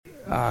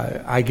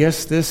I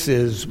guess this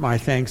is my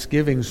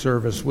Thanksgiving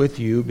service with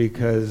you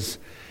because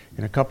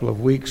in a couple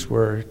of weeks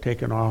we're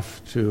taking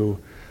off to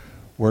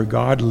where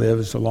God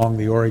lives along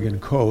the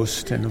Oregon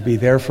coast, and we'll be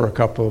there for a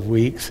couple of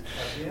weeks.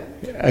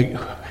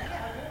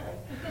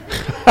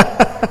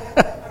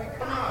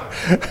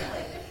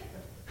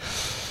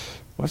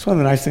 That's one of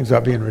the nice things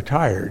about being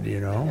retired, you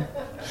know.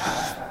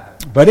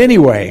 But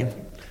anyway,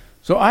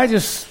 so I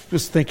just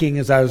was thinking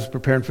as I was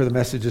preparing for the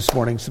message this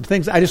morning, some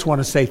things I just want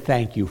to say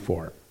thank you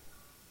for.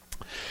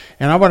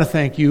 And I want to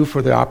thank you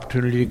for the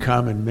opportunity to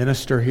come and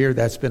minister here.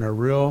 That's been a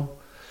real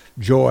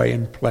joy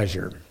and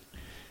pleasure.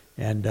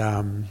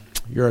 And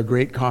you're a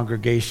great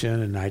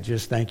congregation, and I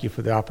just thank you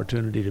for the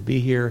opportunity to be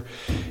here.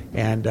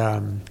 And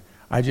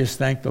I just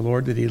thank the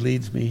Lord that He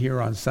leads me here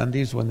on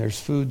Sundays when there's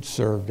food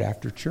served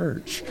after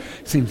church.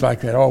 Seems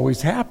like that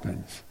always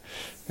happens.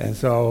 And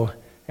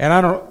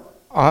I don't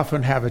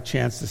often have a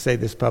chance to say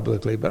this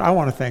publicly, but I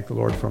want to thank the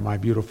Lord for my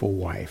beautiful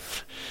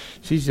wife.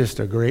 She's just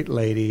a great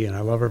lady, and I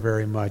love her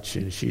very much,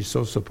 and she's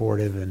so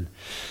supportive. And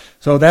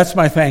so that's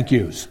my thank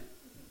yous.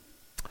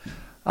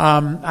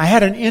 I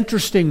had an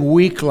interesting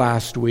week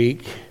last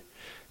week.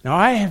 Now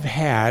I have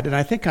had, and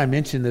I think I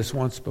mentioned this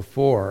once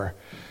before,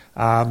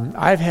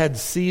 I've had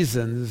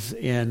seasons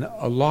in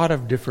a lot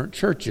of different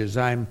churches.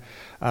 I'm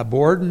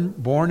born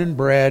and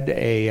bred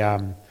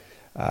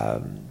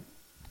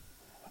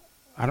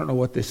I don't know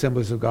what the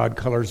Assemblies of God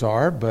colors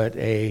are, but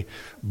a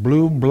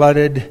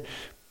blue-blooded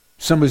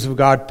Assemblies of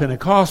God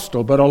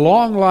Pentecostal. But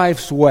along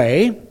life's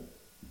way,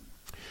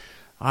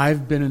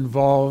 I've been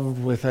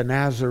involved with a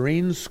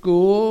Nazarene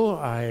school.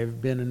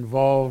 I've been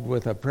involved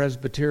with a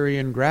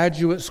Presbyterian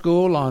graduate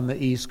school on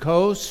the East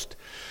Coast.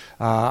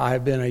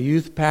 I've been a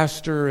youth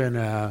pastor in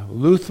a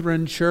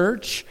Lutheran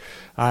church.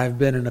 I've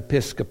been an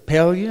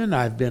Episcopalian.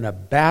 I've been a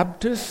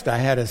Baptist. I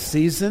had a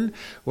season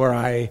where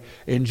I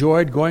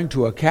enjoyed going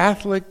to a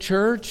Catholic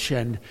church.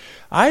 And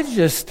I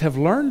just have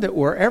learned that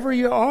wherever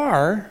you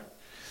are,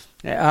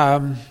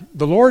 the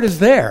Lord is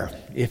there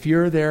if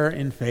you're there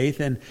in faith.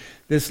 And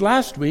this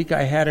last week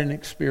I had an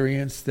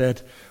experience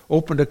that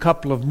opened a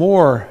couple of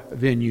more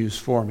venues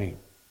for me.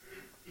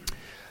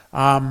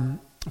 A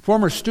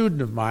former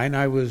student of mine,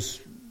 I was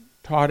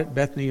taught at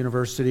Bethany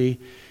University,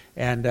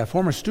 and a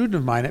former student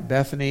of mine at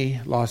Bethany,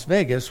 Las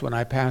Vegas, when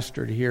I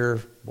pastored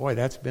here, boy,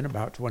 that's been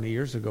about 20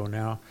 years ago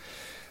now,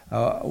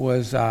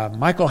 was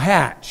Michael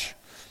Hatch.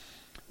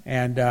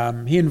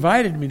 And he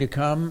invited me to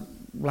come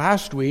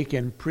last week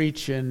and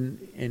preach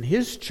in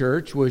his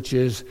church, which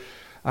is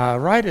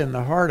right in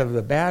the heart of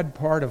the bad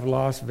part of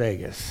Las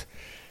Vegas.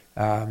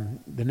 The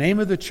name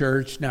of the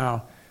church,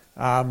 now,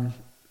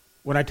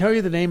 when I tell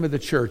you the name of the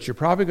church, you're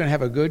probably going to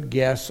have a good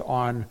guess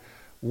on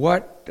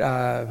what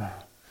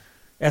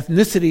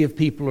ethnicity of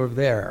people are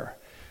there.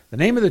 The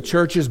name of the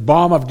church is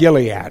Balm of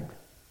Gilead.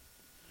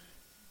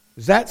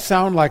 Does that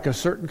sound like a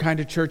certain kind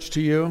of church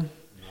to you?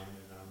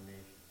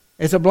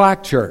 It's a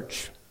black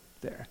church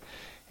there.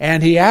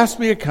 And he asked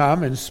me to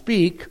come and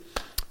speak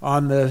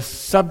on the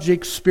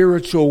subject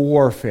spiritual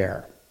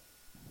warfare.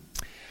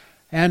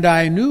 And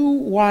I knew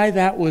why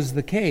that was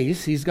the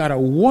case. He's got a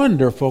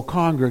wonderful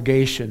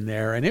congregation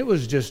there, and it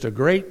was just a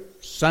great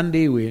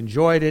Sunday. We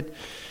enjoyed it.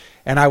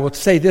 And I will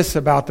say this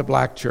about the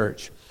black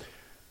church.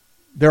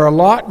 They're a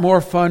lot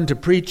more fun to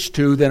preach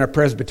to than a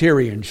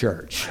Presbyterian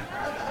church.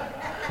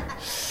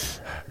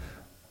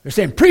 They're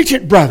saying, preach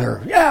it,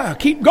 brother. Yeah,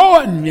 keep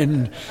going.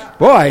 And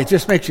boy, it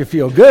just makes you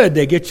feel good.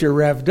 They get you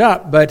revved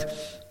up. But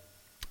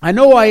I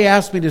know why he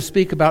asked me to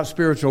speak about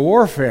spiritual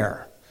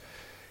warfare.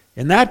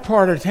 In that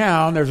part of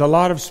town, there's a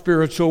lot of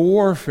spiritual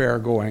warfare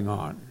going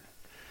on.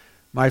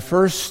 My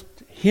first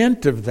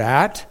hint of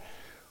that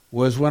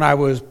was when I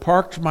was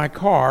parked my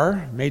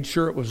car, made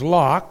sure it was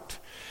locked,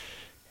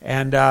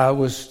 and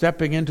was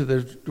stepping into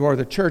the door of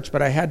the church,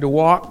 but I had to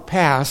walk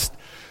past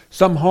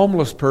some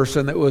homeless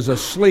person that was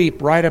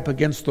asleep right up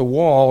against the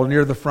wall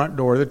near the front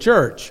door of the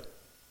church.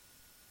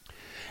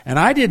 And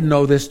I didn't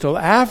know this till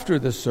after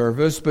the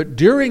service, but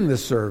during the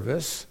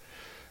service,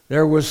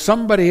 there was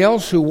somebody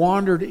else who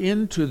wandered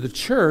into the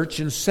church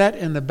and sat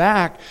in the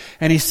back,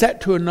 and he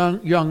sat to a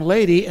young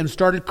lady and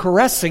started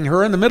caressing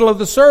her in the middle of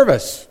the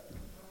service.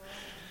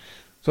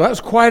 So that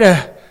was quite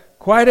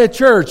a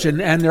church,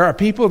 and there are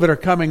people that are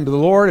coming to the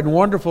Lord and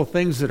wonderful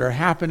things that are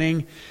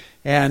happening,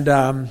 and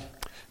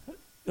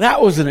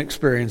that was an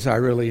experience I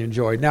really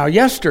enjoyed. Now,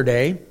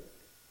 yesterday,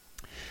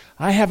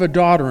 I have a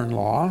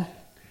daughter-in-law,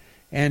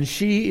 and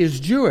she is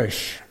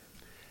Jewish,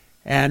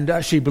 and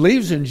she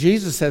believes in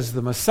Jesus as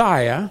the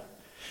Messiah,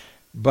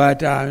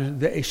 but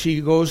she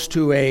goes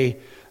to a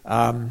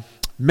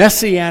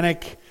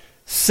Messianic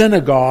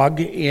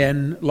synagogue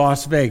in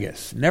Las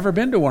Vegas. Never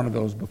been to one of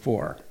those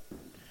before.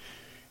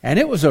 And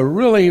it was a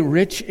really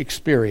rich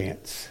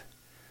experience.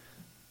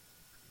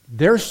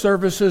 Their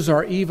services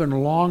are even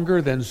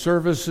longer than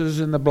services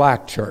in the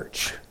black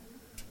church.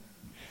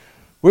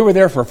 We were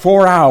there for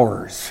 4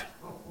 hours.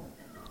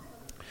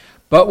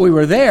 But we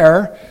were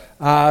there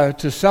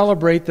to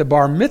celebrate the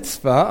bar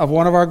mitzvah of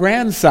one of our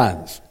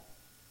grandsons.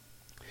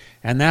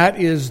 And that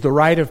is the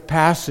rite of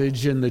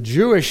passage in the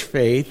Jewish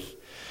faith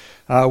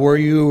where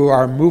you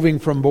are moving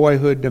from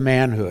boyhood to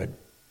manhood.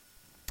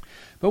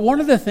 But one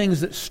of the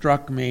things that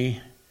struck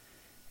me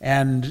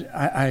and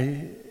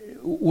I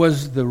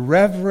was the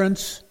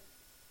reverence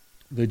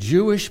the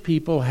Jewish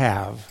people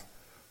have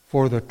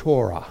for the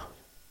Torah,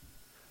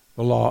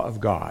 the law of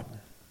God.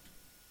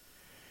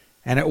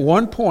 And at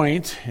one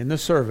point in the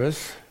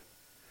service,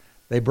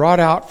 they brought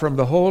out from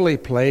the holy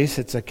place,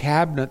 it's a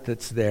cabinet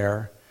that's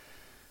there,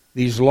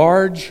 this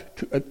large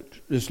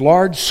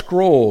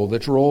scroll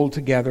that's rolled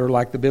together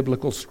like the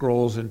biblical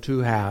scrolls in two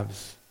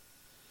halves.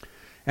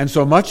 And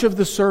so much of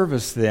the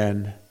service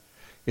then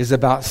is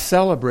about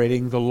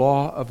celebrating the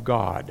law of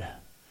God,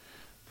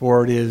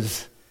 for it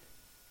is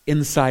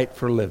insight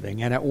for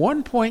living. And at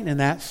one point in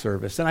that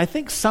service, and I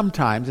think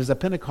sometimes as a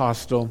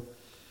Pentecostal,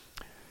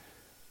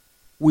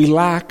 we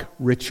lack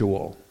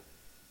ritual.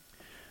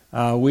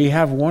 We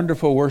have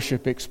wonderful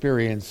worship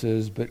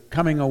experiences, but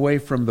coming away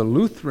from the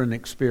Lutheran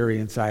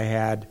experience I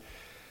had,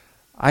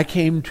 I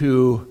came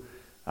to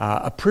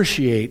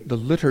appreciate the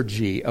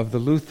liturgy of the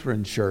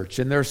Lutheran Church.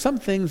 And there are some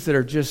things that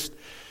are just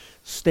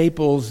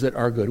staples that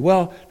are good.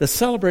 Well, the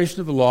celebration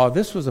of the law,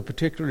 this was a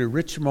particularly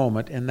rich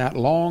moment in that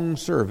long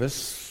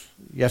service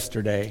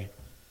yesterday.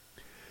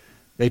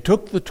 They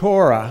took the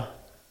Torah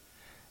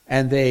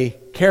and they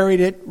carried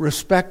it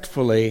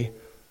respectfully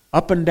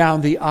up and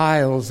down the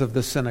aisles of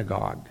the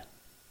synagogue.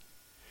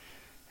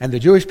 And the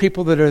Jewish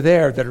people that are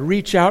there, that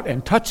reach out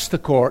and touch the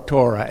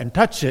Torah and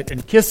touch it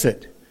and kiss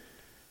it,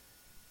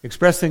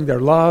 expressing their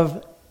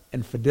love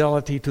and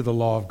fidelity to the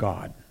law of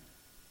God.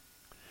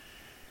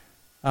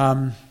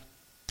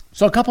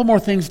 So a couple more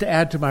things to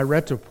add to my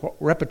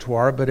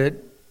repertoire, but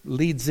it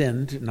leads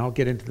in, and I'll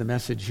get into the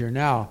message here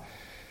now.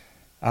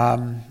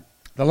 The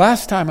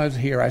last time I was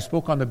here, I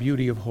spoke on the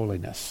beauty of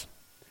holiness.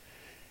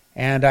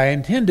 And I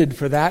intended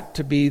for that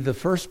to be the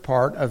first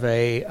part of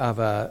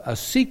a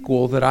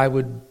sequel that I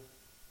would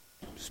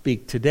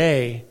speak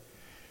today,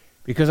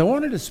 because I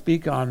wanted to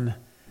speak on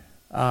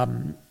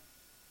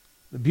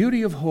the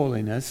beauty of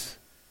holiness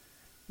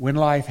when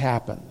life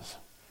happens.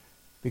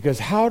 Because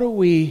how do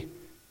we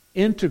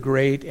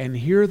integrate and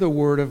hear the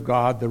Word of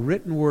God, the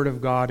written Word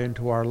of God,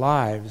 into our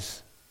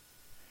lives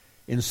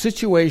in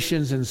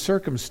situations and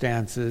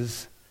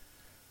circumstances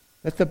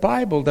that the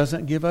Bible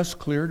doesn't give us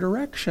clear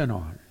direction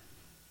on?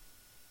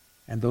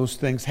 And those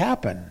things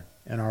happen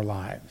in our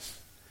lives.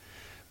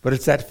 But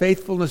it's that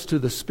faithfulness to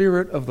the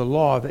spirit of the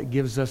law that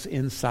gives us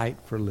insight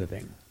for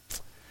living.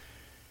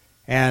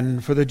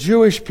 And for the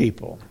Jewish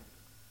people,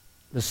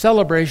 the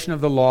celebration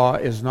of the law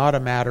is not a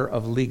matter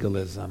of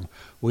legalism.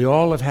 We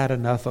all have had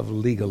enough of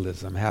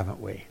legalism, haven't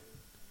we?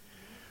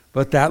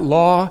 But that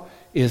law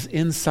is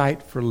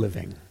insight for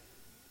living.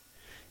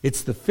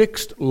 It's the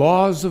fixed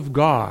laws of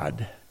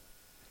God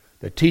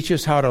that teach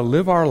us how to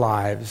live our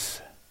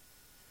lives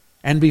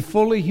and be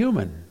fully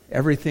human,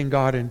 everything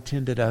God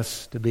intended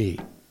us to be.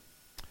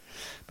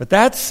 But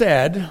that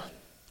said,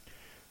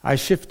 I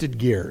shifted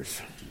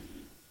gears.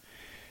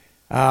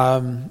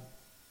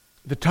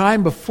 The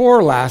time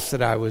before last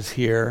that I was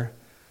here,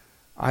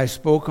 I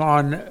spoke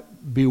on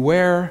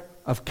beware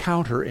of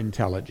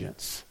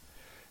counterintelligence.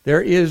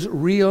 There is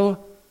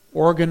real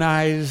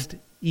organized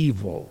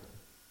evil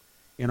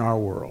in our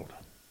world.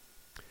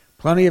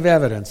 Plenty of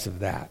evidence of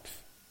that.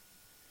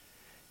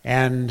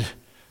 And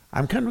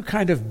I'm going to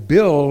kind of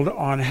build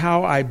on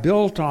how I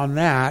built on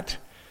that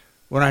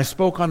when I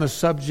spoke on the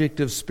subject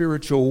of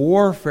spiritual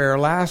warfare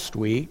last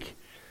week.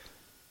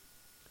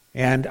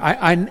 And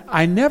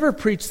I never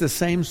preach the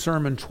same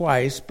sermon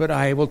twice, but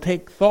I will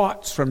take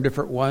thoughts from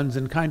different ones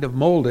and kind of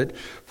mold it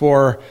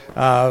for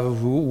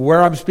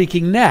where I'm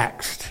speaking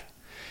next.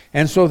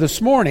 And so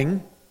this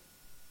morning,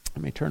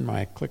 let me turn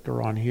my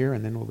clicker on here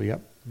and then we'll be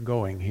up and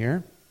going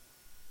here.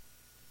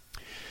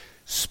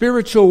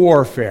 Spiritual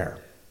warfare.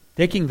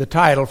 Taking the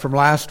title from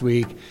last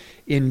week,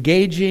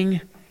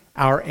 Engaging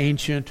Our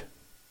Ancient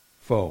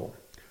Foe.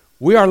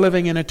 We are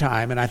living in a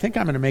time, and I think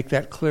I'm going to make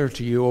that clear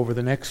to you over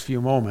the next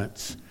few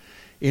moments,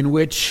 in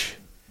which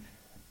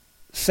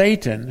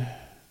Satan,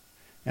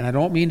 and I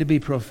don't mean to be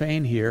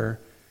profane here,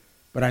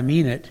 but I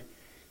mean it,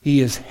 he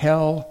is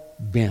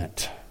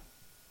hell-bent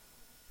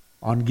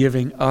on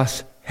giving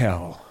us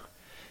hell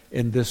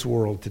in this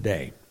world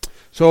today.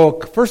 So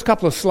first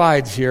couple of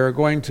slides here are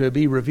going to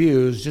be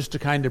reviews just to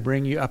kind of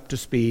bring you up to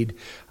speed.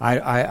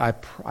 I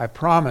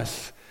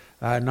promise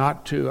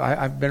not to.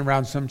 I've been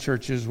around some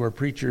churches where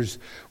preachers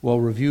will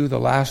review the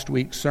last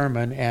week's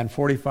sermon and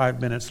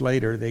 45 minutes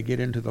later they get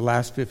into the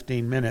last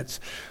 15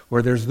 minutes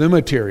where there's the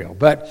material.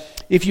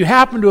 But if you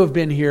happen to have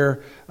been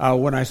here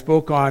when I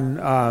spoke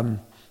on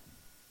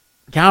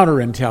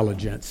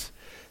counterintelligence,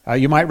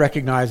 you might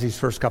recognize these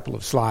first couple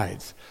of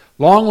slides.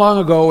 Long, long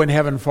ago in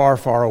heaven, far,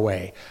 far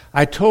away,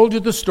 I told you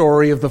the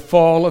story of the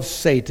fall of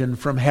Satan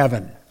from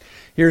heaven.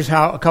 Here's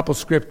how a couple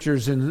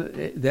scriptures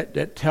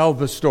that tell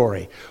the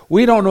story.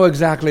 We don't know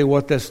exactly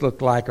what this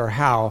looked like or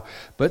how,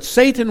 but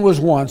Satan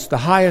was once the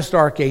highest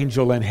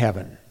archangel in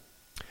heaven.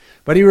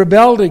 But he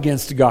rebelled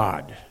against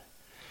God,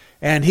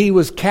 and he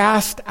was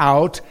cast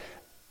out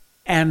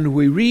And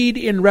we read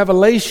in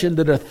Revelation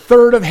that a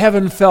third of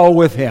heaven fell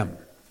with him.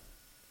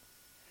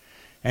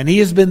 And he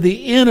has been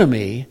the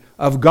enemy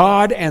of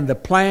God and the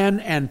plan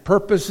and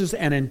purposes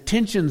and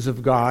intentions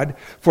of God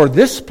for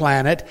this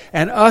planet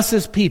and us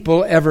as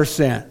people ever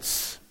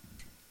since.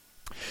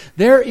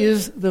 There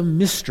is the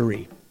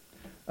mystery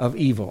of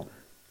evil.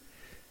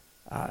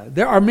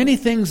 There are many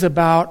things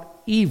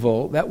about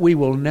evil that we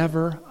will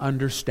never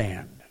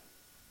understand.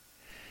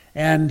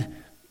 And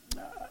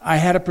I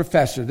had a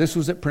professor, this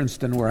was at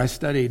Princeton where I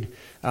studied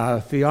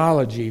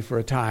theology for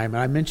a time,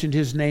 and I mentioned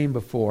his name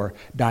before,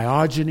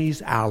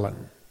 Diogenes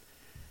Allen.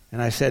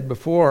 And I said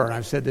before, and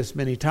I've said this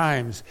many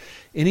times,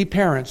 any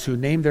parents who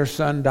name their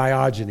son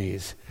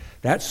Diogenes,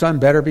 that son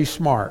better be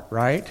smart,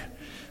 right?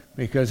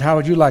 Because how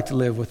would you like to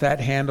live with that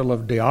handle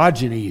of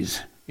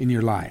Diogenes in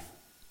your life?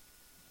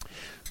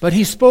 But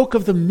he spoke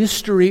of the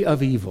mystery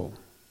of evil.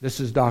 This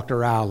is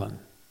Dr. Allen.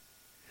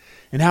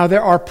 And how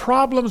there are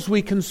problems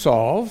we can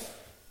solve.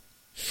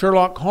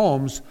 Sherlock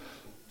Holmes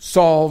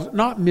solved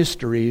not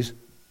mysteries,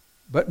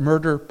 but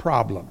murder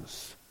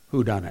problems,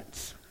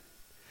 whodunits.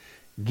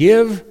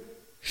 Give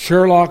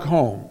Sherlock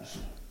Holmes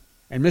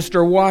and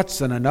Mr.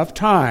 Watson enough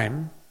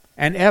time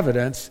and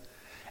evidence,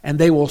 and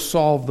they will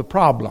solve the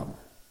problem.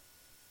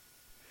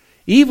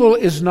 Evil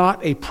is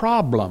not a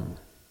problem.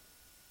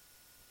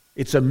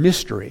 It's a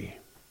mystery.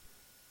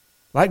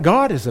 Like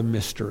God is a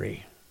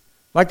mystery.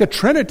 Like the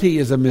Trinity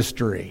is a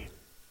mystery.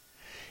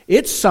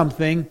 It's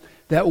something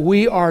that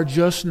we are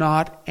just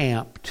not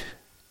amped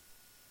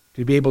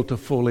to be able to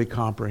fully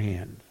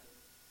comprehend.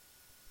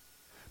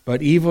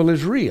 But evil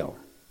is real.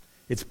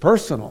 It's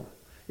personal.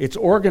 It's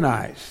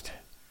organized.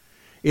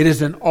 It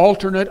is an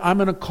alternate, I'm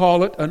going to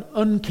call it an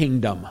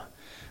unkingdom,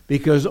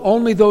 because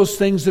only those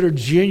things that are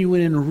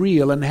genuine and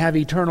real and have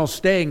eternal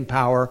staying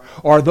power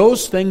are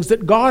those things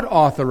that God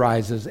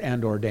authorizes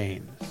and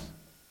ordains.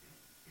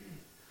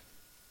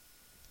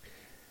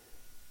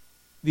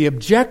 The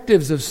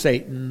objectives of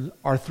Satan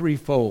are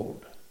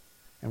threefold.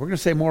 And we're going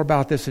to say more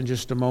about this in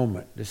just a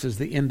moment. This is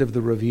the end of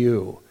the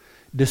review.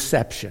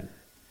 Deception.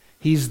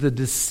 He's the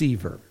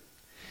deceiver.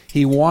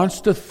 He wants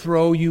to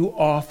throw you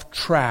off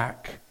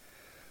track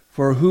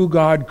for who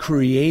God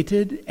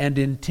created and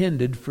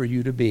intended for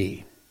you to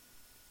be.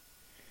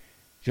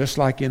 Just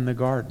like in the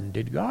garden.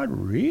 Did God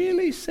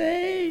really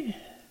say?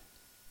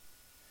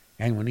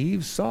 And when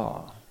Eve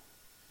saw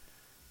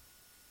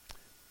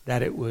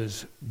that it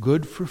was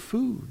good for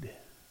food,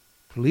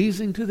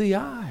 pleasing to the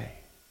eye,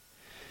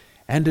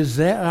 and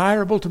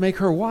desirable to make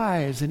her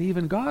wise and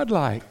even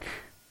godlike,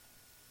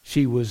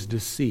 she was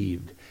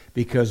deceived,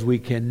 because we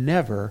can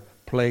never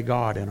play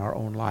God in our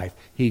own life.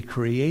 He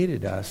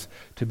created us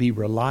to be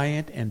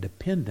reliant and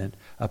dependent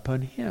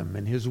upon Him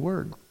and His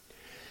Word.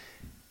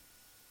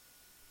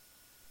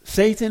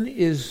 Satan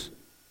is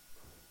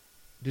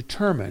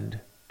determined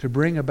to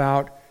bring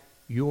about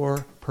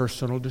your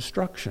personal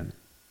destruction.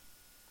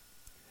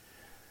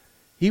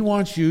 He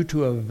wants you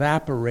to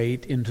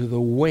evaporate into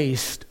the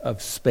waste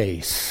of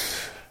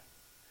space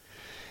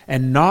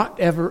and not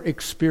ever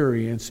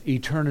experience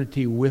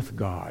eternity with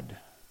God,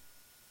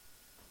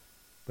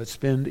 but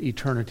spend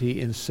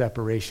eternity in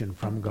separation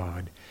from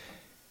God.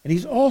 And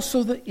he's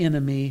also the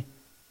enemy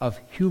of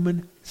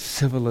human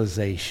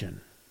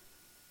civilization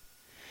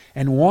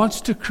and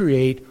wants to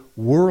create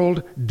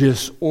world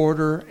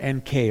disorder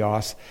and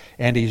chaos,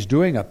 and he's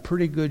doing a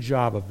pretty good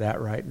job of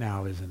that right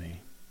now, isn't he?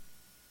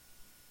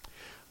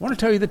 I want to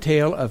tell you the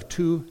tale of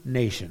two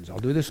nations. I'll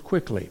do this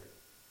quickly.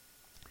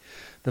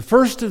 The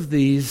first of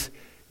these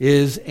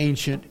is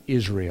ancient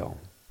Israel.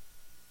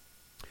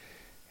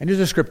 And there's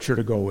a scripture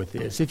to go with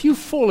this. If you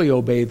fully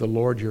obey the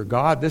Lord your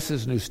God, this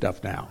is new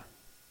stuff now,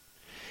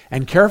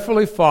 and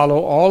carefully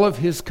follow all of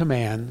His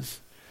commands,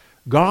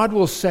 God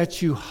will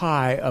set you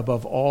high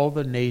above all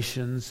the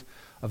nations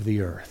of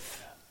the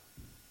earth.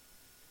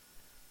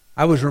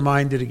 I was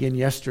reminded again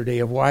yesterday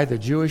of why the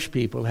Jewish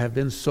people have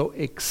been so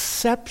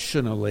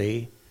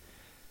exceptionally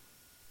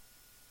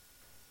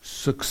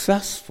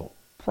successful,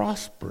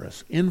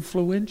 prosperous,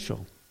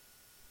 influential,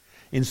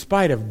 in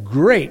spite of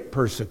great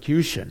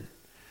persecution in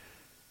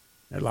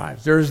their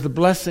lives. There is the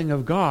blessing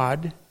of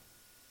God,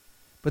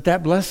 but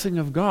that blessing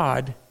of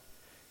God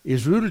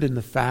is rooted in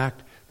the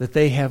fact that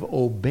they have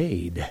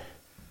obeyed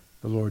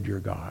the Lord your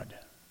God.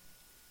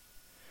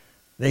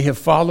 They have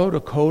followed a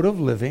code of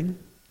living,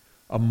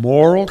 a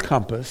moral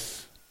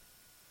compass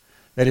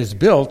that is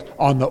built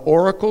on the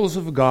oracles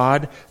of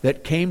God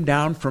that came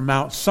down from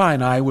Mount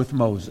Sinai with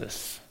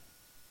Moses.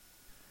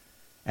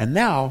 And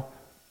now,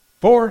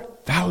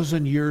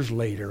 4,000 years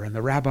later, and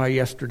the rabbi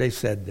yesterday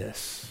said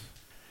this.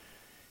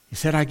 He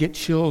said, I get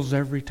chills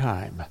every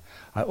time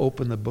I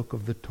open the book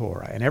of the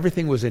Torah. And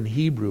everything was in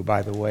Hebrew,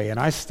 by the way, and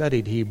I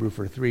studied Hebrew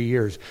for 3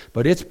 years,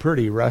 but it's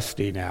pretty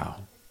rusty now.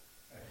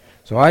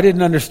 So I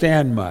didn't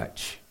understand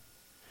much.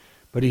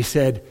 But he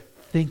said,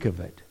 think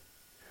of it.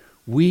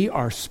 We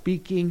are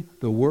speaking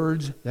the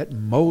words that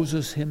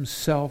Moses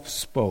himself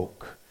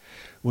spoke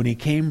when he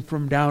came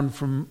down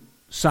from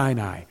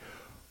Sinai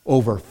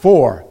over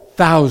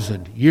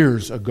 4,000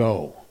 years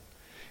ago.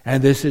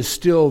 And this is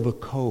still the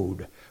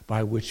code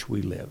by which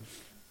we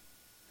live.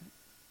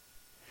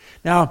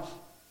 Now,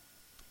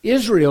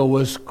 Israel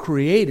was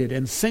created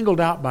and singled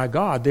out by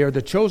God. They are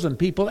the chosen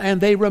people, and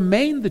they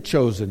remain the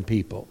chosen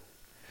people.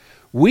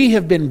 We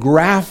have been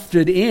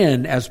grafted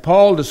in, as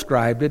Paul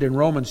described it in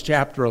Romans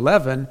chapter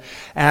 11,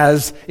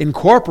 as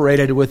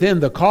incorporated within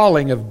the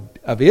calling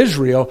of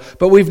Israel,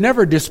 but we've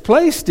never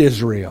displaced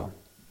Israel.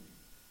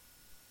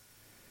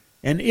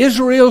 And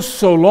Israel,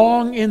 so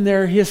long in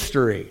their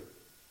history,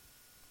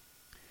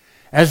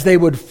 as they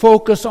would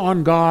focus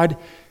on God,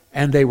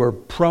 and they were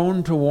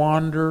prone to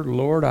wander,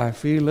 Lord, I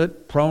feel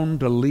it, prone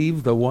to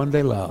leave the one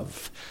they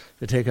love,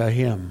 to take a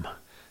hymn,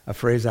 a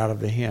phrase out of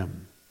the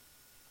hymn.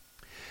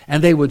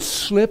 And they would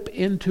slip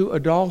into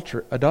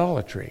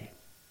idolatry.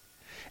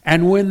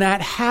 And when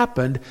that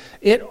happened,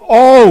 it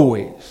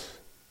always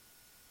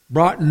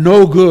brought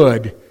no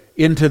good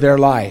into their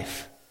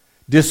life.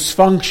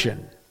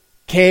 Dysfunction,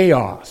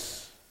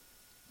 chaos.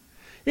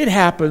 It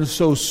happened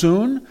so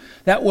soon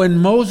that when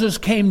Moses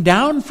came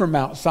down from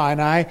Mount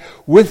Sinai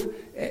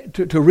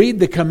to read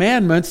the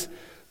commandments,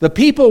 the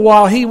people,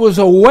 while he was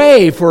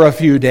away for a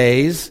few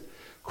days,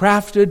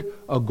 crafted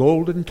a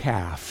golden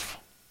calf.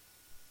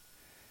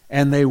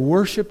 And they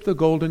worshiped the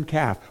golden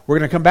calf. We're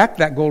going to come back to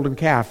that golden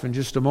calf in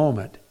just a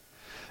moment.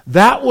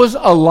 That was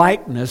a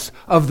likeness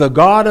of the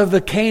god of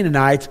the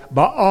Canaanites,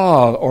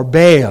 Baal or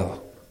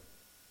Baal.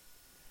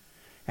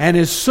 And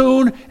as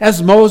soon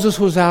as Moses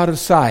was out of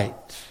sight,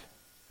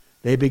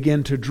 they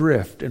began to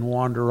drift and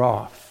wander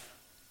off.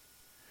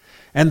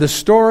 And the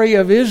story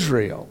of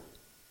Israel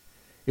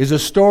is a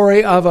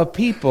story of a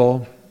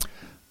people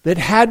that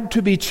had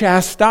to be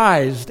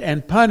chastised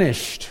and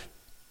punished,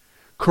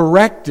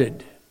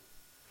 corrected.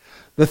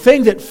 The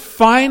thing that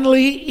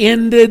finally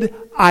ended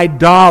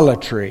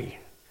idolatry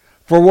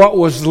for what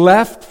was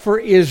left for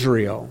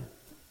Israel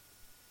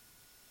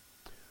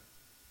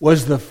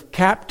was the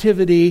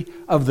captivity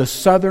of the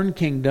southern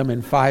kingdom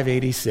in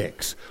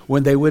 586,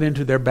 when they went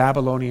into their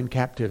Babylonian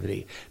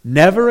captivity.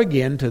 Never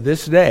again to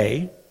this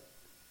day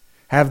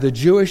have the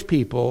Jewish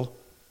people,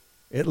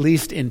 at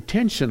least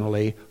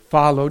intentionally,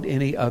 followed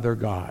any other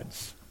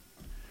gods.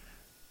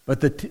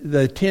 But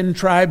the 10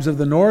 tribes of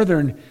the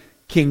northern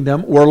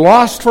kingdom were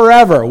lost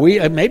forever.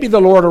 Maybe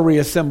the Lord will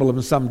reassemble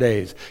them some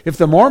days. If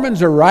the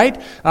Mormons are right,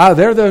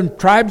 they're the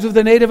tribes of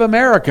the Native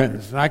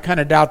Americans. I kind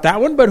of doubt that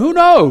one, but who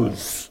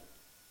knows?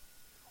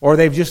 Or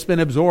they've just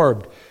been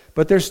absorbed.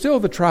 But there's still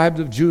the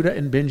tribes of Judah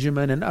and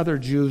Benjamin and other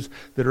Jews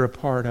that are a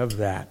part of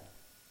that.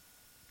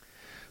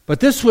 But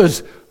this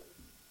was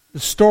the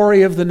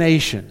story of the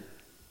nation.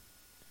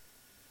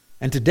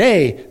 And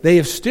today, they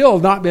have still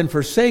not been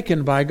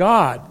forsaken by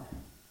God.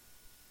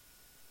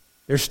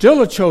 They're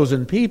still a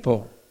chosen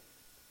people.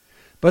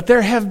 But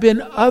there have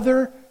been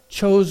other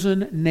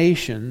chosen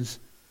nations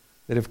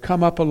that have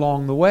come up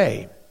along the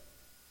way.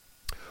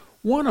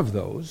 One of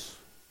those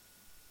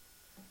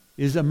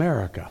is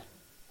America.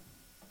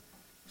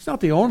 It's not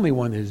the only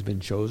one that has been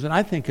chosen.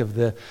 I think of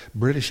the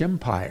British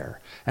Empire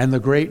and the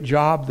great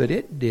job that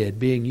it did,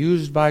 being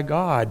used by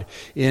God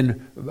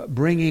in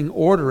bringing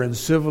order and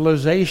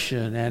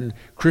civilization and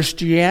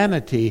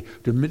Christianity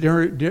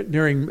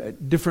during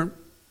different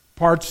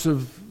parts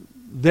of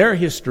their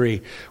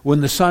history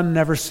when the sun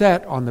never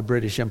set on the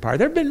British Empire.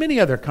 There have been many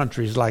other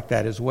countries like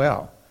that as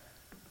well.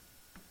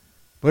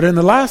 But in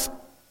the last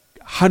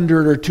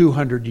 100 or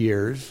 200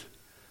 years,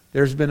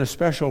 there's been a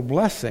special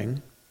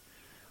blessing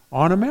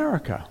on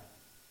America.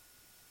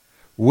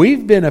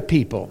 We've been a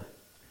people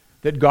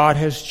that God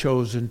has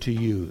chosen to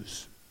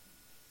use.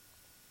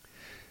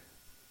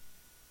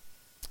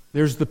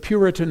 There's the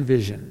Puritan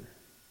vision.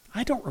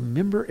 I don't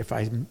remember if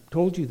I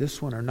told you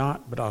this one or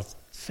not, but I'll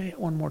say it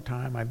one more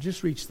time. I've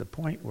just reached the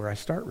point where I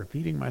start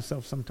repeating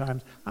myself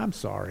sometimes. I'm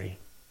sorry.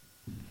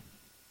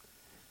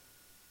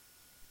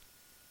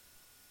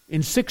 In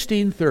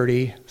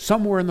 1630,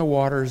 somewhere in the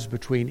waters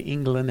between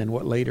England and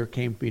what later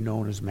came to be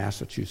known as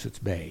Massachusetts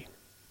Bay,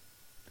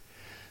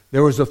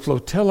 there was a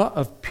flotilla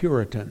of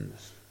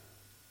Puritans,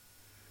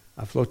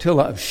 a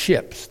flotilla of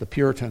ships. The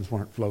Puritans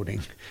weren't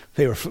floating.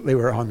 They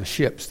were on the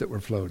ships that were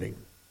floating.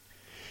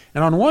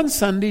 And on one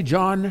Sunday,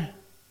 John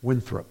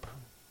Winthrop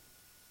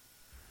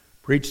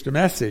preached a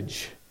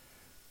message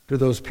to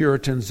those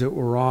Puritans that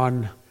were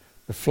on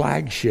the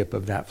flagship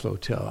of that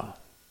flotilla,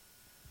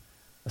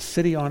 a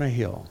city on a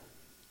hill.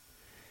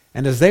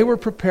 And as they were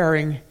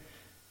preparing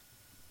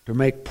to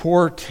make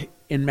port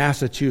in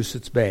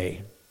Massachusetts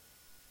Bay,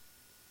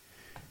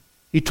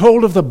 he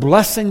told of the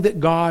blessing that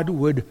God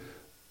would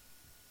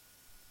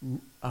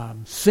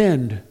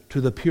send to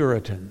the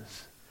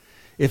Puritans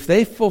if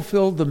they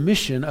fulfilled the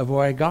mission of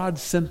why God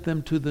sent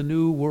them to the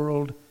New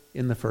World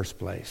in the first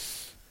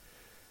place.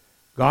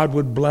 God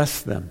would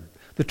bless them.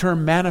 The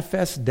term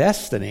manifest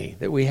destiny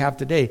that we have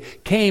today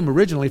came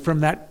originally from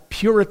that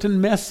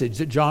Puritan message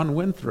that John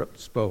Winthrop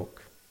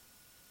spoke.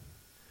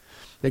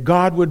 That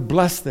God would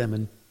bless them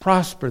and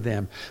prosper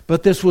them.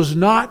 But this was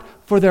not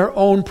for their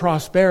own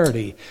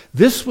prosperity.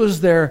 This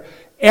was their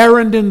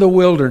errand in the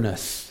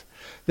wilderness,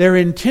 Their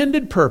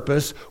intended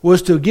purpose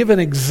was to give an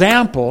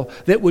example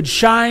that would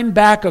shine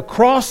back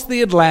across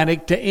the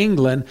Atlantic to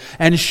England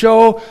and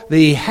show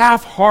the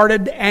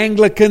half-hearted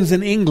Anglicans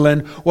in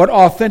England what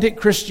authentic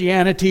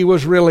Christianity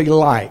was really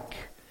like.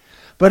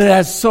 But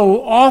as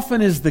so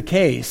often is the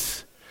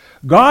case,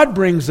 God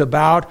brings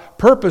about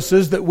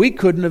purposes that we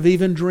couldn't have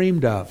even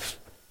dreamed of.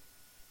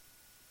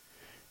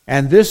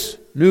 And this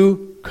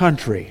new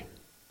country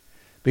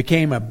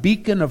became a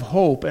beacon of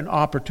hope and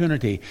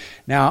opportunity.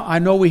 Now, I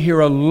know we hear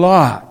a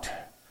lot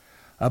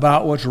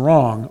about what's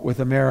wrong with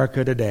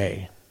America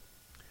today.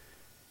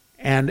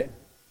 And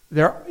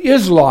there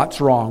is lots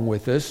wrong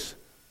with us.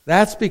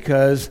 That's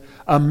because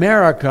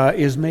America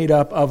is made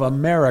up of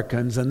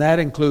Americans, and that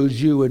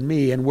includes you and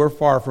me, and we're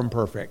far from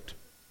perfect.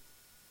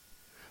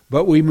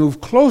 But we move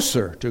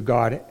closer to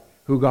God,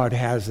 who God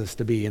has us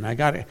to be. And I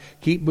got to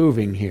keep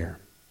moving here.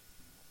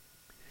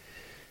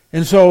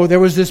 And so there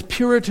was this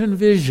Puritan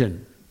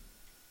vision.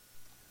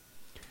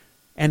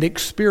 And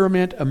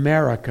Experiment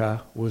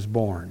America was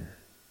born.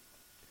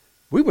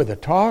 We were the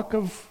talk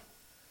of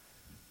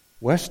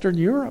Western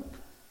Europe.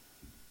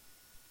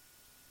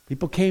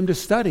 People came to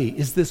study,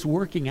 is this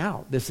working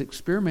out, this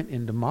experiment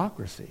in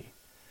democracy?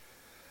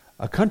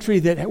 A country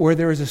where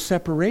there is a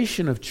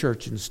separation of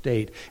church and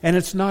state, and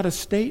it's not a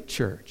state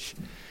church.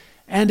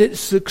 And it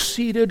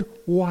succeeded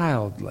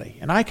wildly.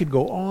 And I could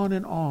go on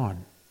and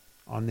on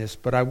this,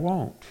 but I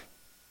won't.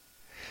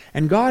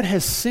 And God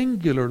has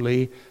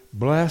singularly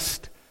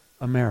blessed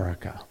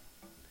America.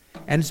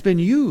 And it's been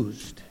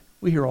used.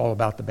 We hear all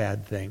about the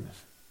bad things.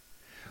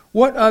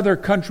 What other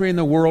country in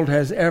the world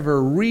has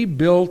ever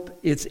rebuilt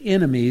its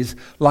enemies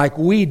like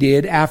we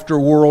did after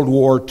World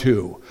War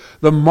II?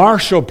 The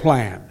Marshall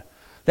Plan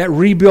that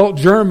rebuilt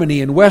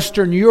Germany and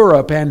Western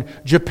Europe and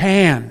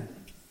Japan.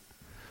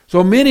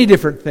 So many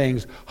different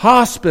things.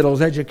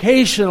 Hospitals,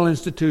 educational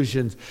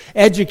institutions.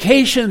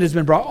 Education has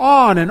been brought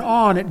on and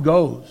on it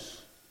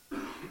goes.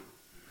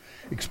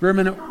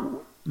 Experiment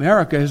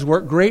America has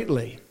worked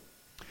greatly.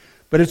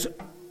 But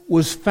it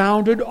was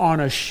founded on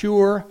a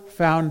sure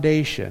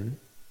foundation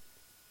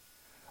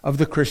of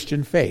the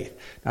Christian faith.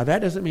 Now that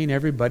doesn't mean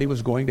everybody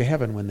was going to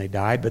heaven when they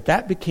died, but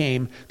that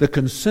became the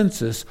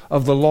consensus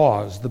of the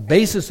laws, the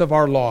basis of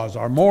our laws,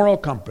 our moral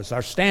compass,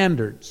 our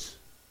standards,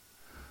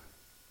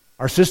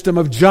 our system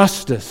of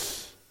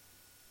justice.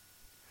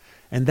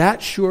 And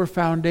that sure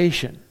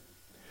foundation.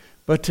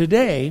 But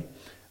today,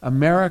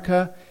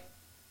 America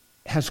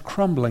has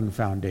crumbling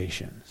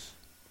foundations.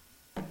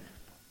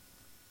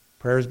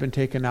 Prayer has been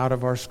taken out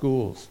of our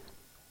schools.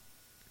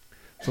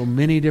 So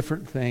many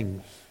different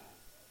things.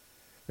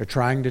 They're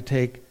trying to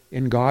take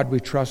 "In God We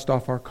Trust"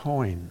 off our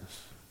coins.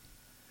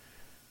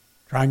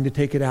 Trying to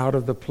take it out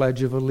of the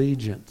Pledge of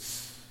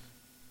Allegiance.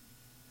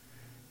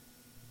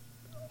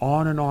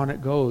 On and on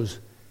it goes.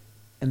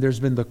 And there's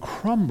been the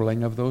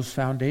crumbling of those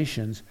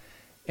foundations.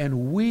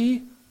 And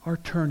we are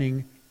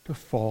turning to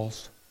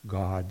false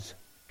gods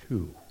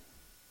too.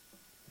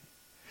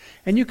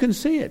 And you can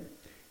see it.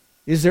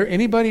 Is there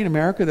anybody in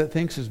America that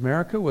thinks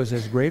America was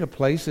as great a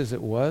place as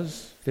it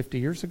was 50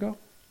 years ago?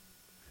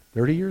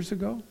 30 years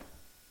ago?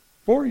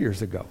 4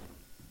 years ago?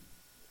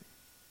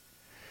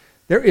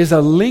 There is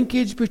a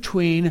linkage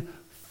between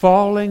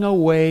falling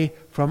away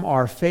from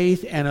our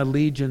faith and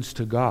allegiance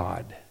to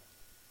God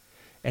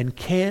and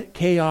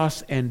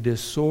chaos and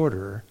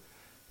disorder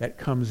that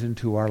comes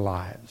into our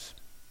lives.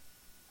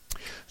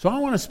 So I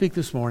want to speak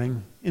this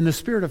morning in the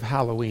spirit of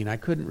Halloween. I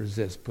couldn't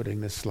resist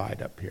putting this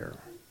slide up here.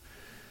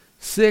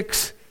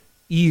 6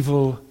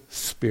 evil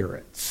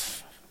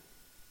spirits.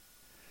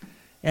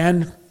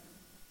 And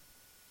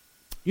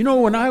you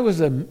know, when I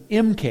was a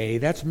MK,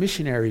 that's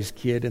missionary's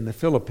kid in the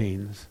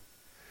Philippines,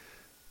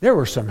 there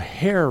were some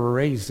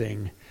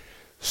hair-raising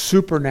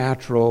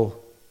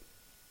supernatural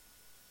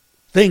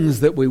things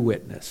that we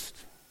witnessed.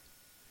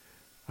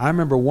 I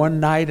remember one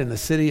night in the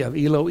city of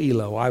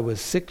Iloilo, I was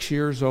 6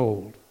 years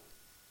old.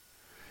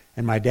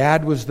 And my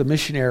dad was the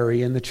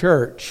missionary in the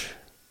church.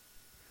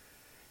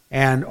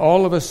 And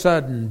all of a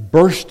sudden,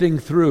 bursting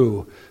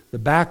through the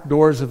back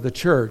doors of the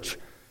church,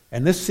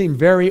 and this seemed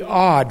very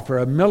odd for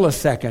a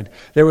millisecond,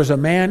 there was a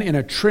man in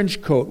a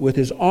trench coat with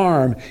his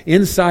arm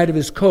inside of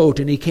his coat,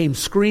 and he came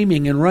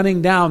screaming and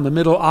running down the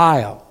middle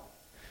aisle.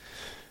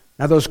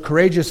 Now those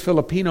courageous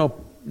Filipino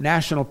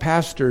national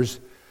pastors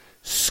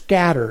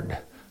scattered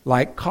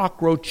like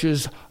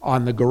cockroaches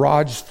on the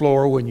garage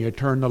floor when you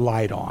turn the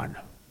light on.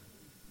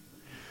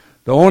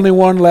 The only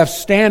one left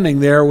standing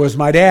there was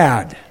my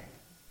dad.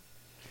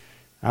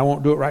 I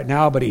won't do it right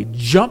now, but he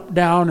jumped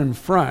down in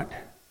front.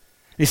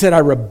 He said, "I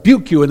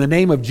rebuke you in the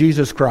name of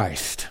Jesus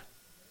Christ."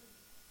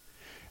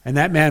 And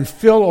that man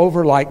fell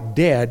over like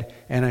dead,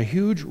 and a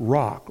huge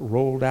rock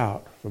rolled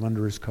out from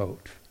under his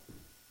coat.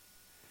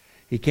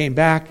 He came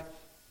back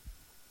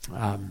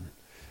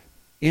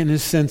in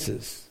his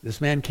senses. This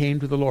man came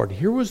to the Lord.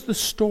 Here was the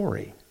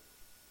story.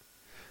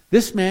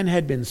 This man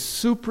had been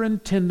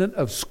superintendent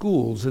of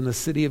schools in the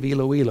city of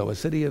Iloilo, a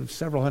city of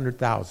several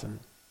 100,000.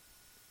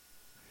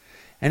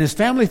 And his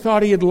family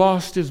thought he had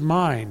lost his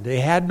mind.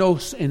 They had no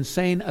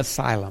insane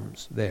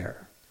asylums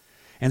there.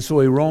 And so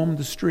he roamed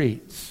the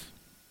streets.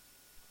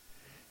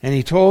 And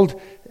he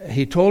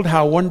told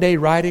how one day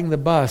riding the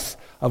bus,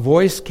 a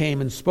voice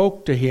came and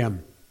spoke to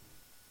him.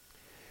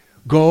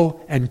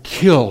 Go and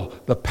kill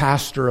the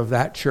pastor of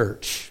that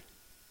church.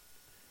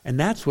 And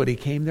that's what he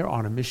came there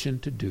on a mission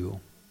to do.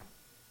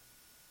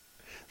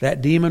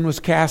 That demon was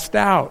cast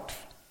out.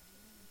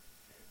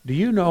 Do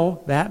you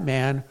know that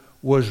man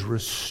was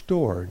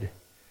restored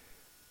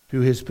to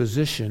his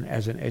position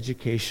as an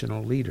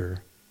educational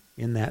leader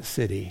in that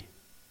city,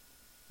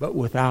 but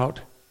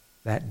without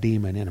that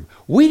demon in him?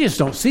 We just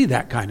don't see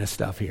that kind of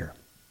stuff here.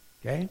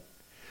 Okay?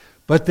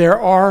 But there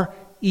are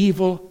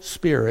evil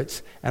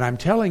spirits, and I'm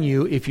telling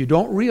you, if you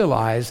don't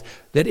realize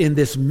that in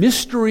this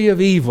mystery of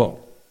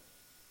evil,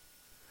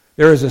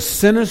 there is a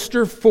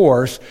sinister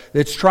force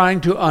that's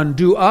trying to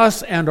undo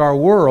us and our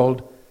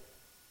world,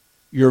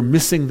 you're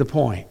missing the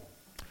point.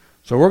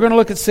 So we're going to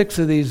look at 6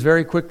 of these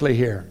very quickly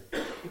here.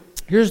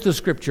 Here's the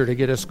scripture to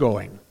get us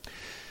going.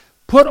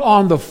 Put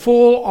on the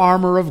full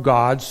armor of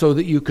God so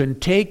that you can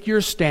take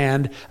your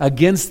stand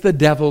against the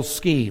devil's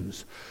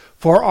schemes.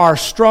 For our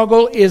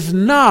struggle is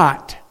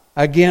not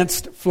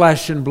against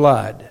flesh and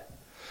blood,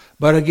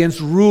 but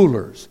against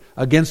rulers,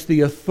 against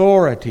the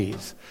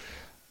authorities,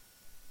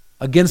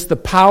 against the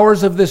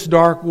powers of this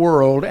dark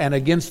world, and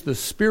against the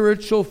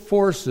spiritual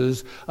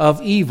forces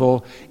of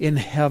evil in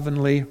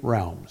heavenly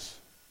realms.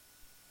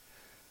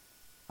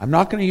 I'm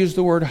not going to use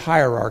the word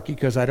hierarchy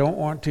because I don't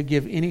want to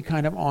give any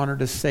kind of honor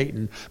to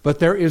Satan, but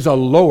there is a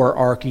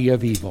lowerarchy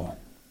of evil.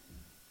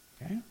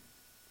 Okay?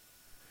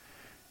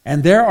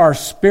 And there are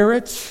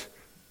spirits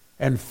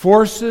and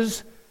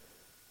forces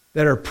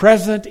that are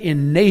present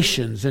in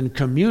nations and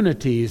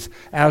communities,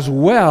 as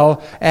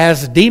well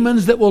as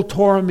demons that will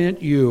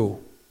torment you.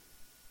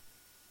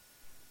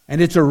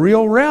 And it's a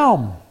real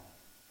realm.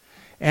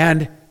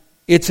 And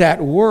it's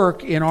at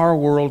work in our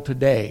world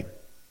today.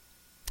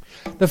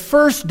 The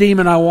first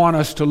demon I want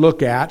us to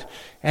look at,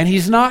 and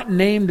he's not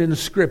named in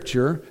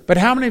Scripture, but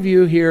how many of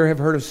you here have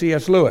heard of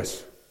C.S.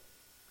 Lewis?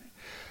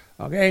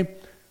 Okay.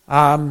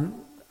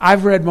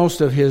 I've read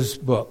most of his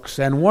books,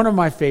 and one of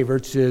my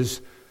favorites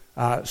is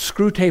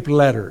Screwtape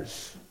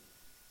Letters.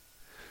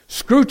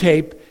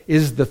 Screwtape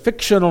is the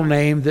fictional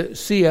name that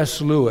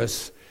C.S.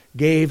 Lewis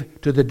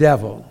gave to the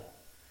devil.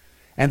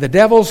 And the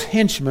devil's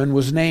henchman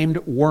was named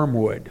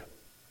Wormwood.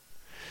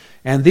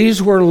 And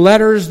these were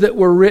letters that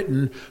were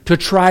written to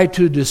try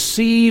to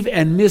deceive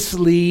and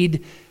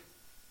mislead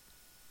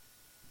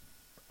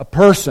a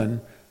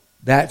person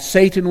that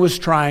Satan was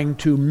trying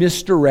to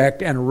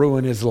misdirect and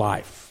ruin his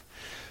life.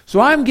 So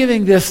I'm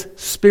giving this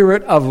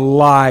spirit of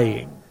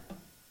lying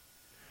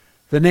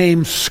the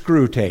name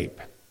Screwtape.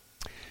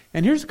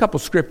 And here's a couple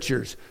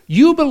scriptures.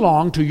 You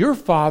belong to your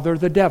father,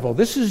 the devil.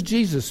 This is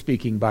Jesus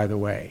speaking, by the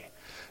way.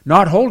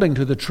 Not holding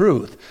to the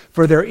truth.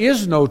 For there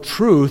is no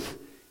truth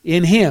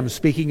in him,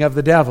 speaking of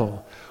the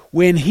devil.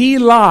 When he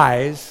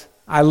lies,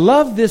 I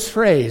love this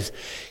phrase,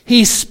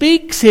 he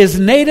speaks his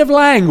native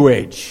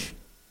language,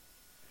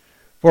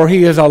 for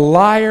he is a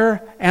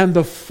liar and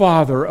the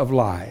father of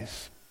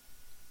lies.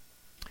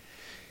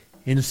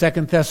 In 2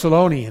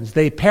 Thessalonians,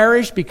 they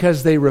perish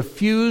because they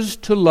refuse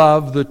to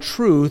love the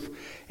truth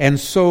and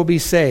so be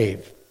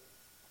saved.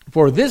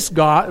 For this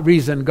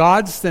reason,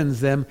 God sends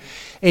them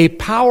a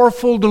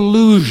powerful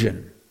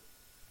delusion,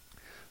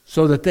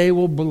 so that they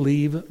will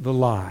believe the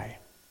lie.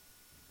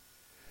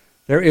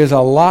 There is a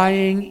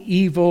lying,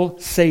 evil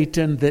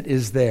Satan that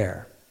is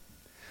there.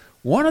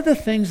 One of the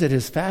things that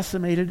has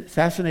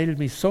fascinated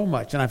me so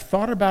much, and I've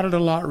thought about it a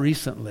lot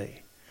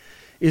recently,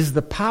 is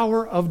the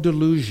power of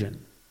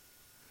delusion.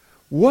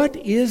 What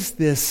is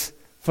this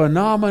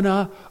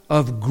phenomena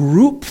of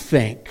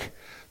groupthink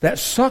that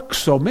sucks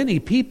so many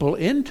people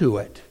into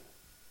it?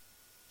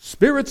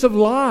 Spirits of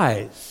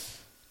lies.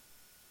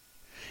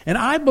 And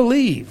I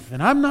believe,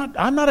 and I'm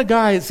not a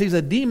guy that sees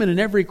a demon in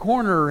every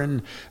corner,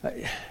 and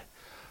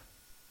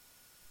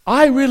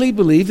I really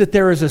believe that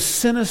there is a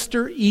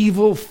sinister,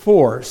 evil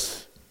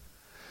force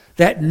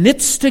that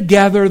knits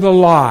together the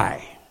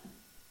lie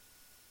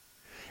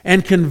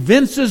and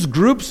convinces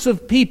groups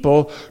of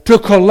people to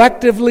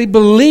collectively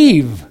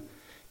believe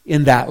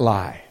in that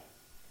lie.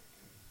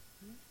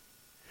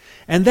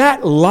 And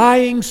that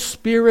lying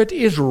spirit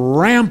is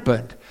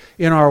rampant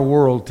in our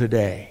world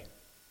today.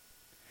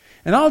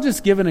 And I'll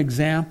just give an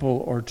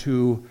example or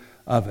two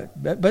of it.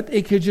 But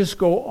it could just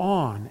go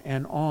on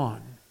and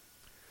on.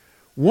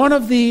 One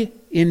of the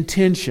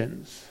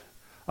intentions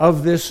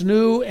of this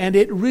new, and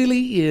it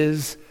really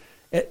is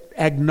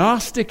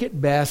agnostic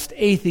at best,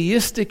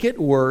 atheistic at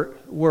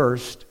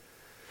worst,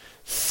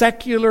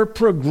 secular,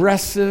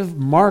 progressive,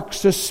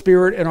 Marxist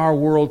spirit in our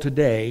world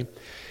today,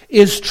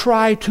 is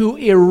try to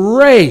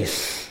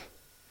erase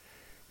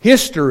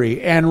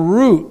history and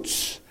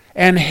roots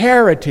and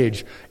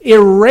heritage.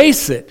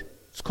 Erase it.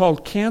 It's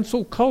called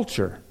cancel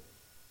culture.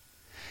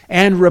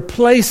 And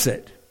replace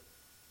it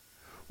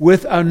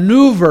with a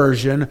new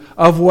version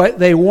of what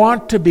they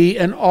want to be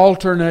an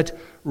alternate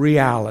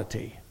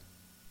reality.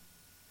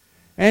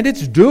 And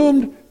it's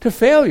doomed to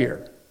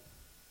failure.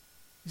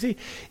 You see,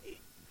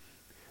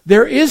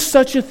 There is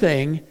such a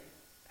thing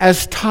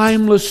as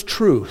timeless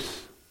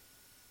truth.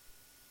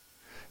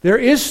 There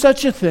is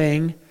such a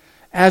thing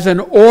as an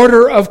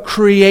order of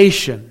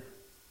creation.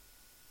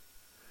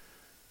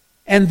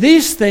 And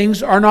these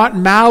things are not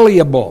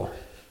malleable.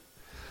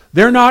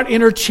 They're not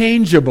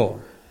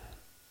interchangeable.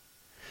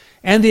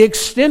 And the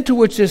extent to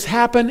which this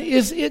happens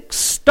is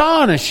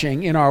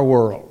astonishing in our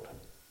world.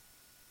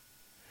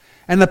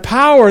 And the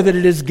power that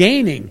it is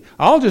gaining,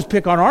 I'll just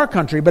pick on our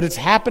country, but it's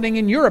happening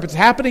in Europe. It's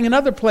happening in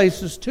other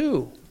places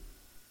too.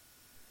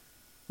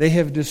 They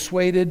have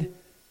dissuaded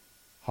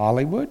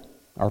Hollywood,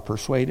 are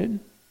persuaded.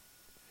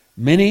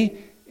 Many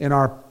in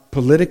our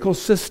political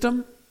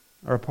system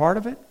are a part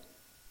of it.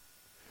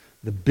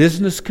 The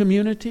business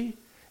community,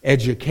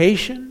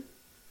 education,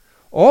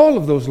 all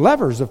of those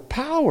levers of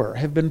power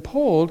have been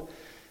pulled,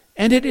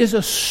 and it is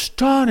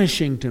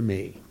astonishing to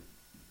me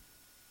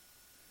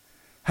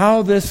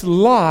how this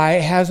lie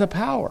has a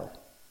power.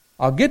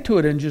 I'll get to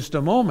it in just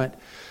a moment,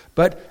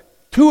 but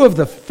two of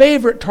the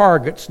favorite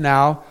targets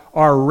now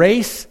are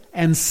race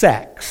and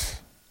sex.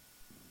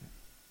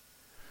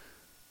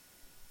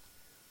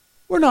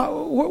 We're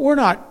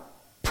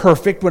not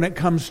perfect when it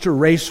comes to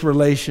race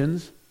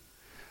relations,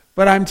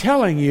 but I'm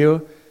telling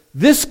you,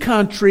 this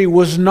country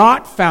was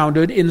not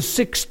founded in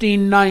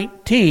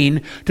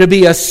 1619 to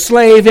be a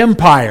slave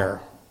empire.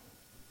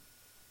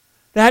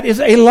 That is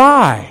a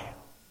lie.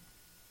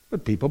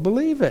 But people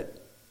believe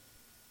it.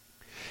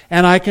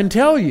 And I can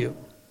tell you,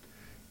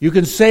 you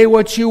can say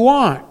what you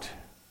want,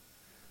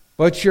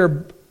 but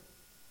your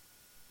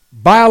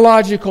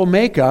biological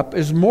makeup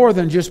is more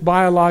than just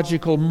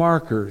biological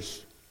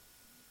markers.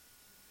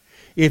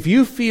 If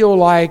I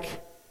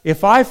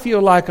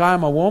feel like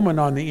I'm a woman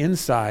on the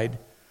inside,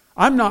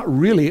 I'm not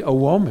really a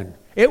woman.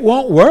 It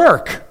won't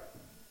work.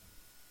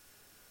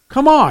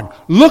 Come on,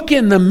 look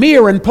in the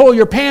mirror and pull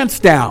your pants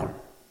down.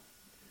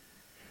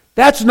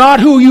 That's not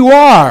who you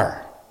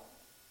are.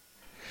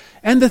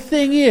 And the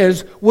thing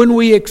is, when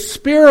we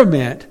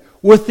experiment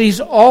with these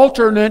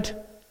alternate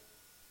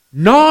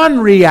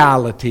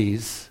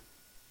non-realities,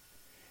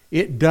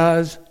 it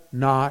does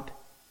not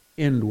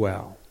end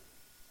well.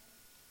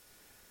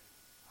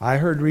 I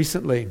heard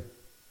recently,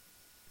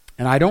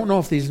 and I don't know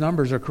if these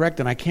numbers are correct,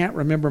 and I can't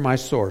remember my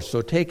source,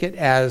 so take it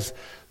as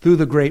through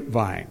the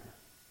grapevine.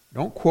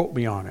 Don't quote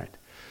me on it.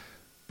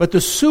 But the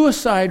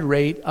suicide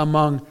rate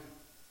among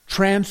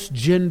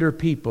transgender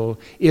people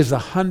is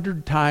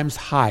 100 times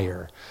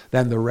higher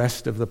than the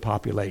rest of the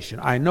population.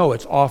 I know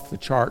it's off the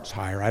charts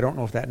higher. I don't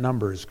know if that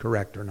number is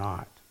correct or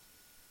not.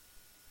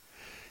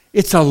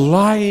 It's a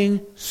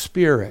lying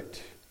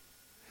spirit.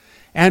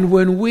 And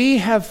when we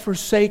have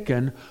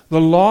forsaken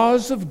the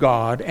laws of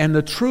God and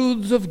the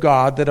truths of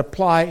God that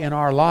apply in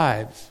our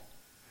lives,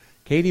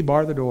 Katie,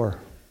 bar the door.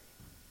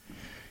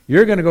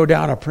 You're going to go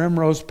down a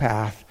primrose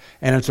path,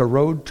 and it's a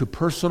road to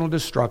personal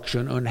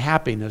destruction,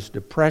 unhappiness,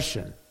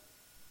 depression,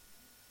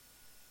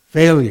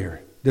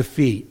 failure,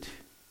 defeat.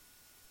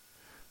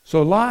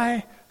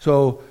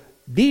 So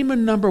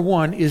demon number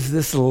one is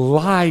this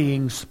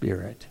lying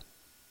spirit.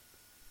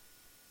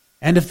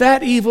 And if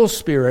that evil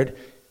spirit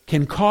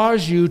can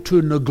cause you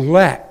to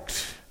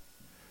neglect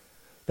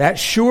that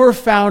sure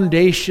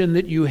foundation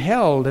that you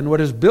held and what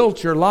has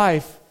built your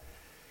life,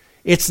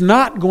 it's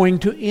not going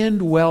to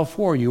end well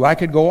for you. I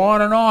could go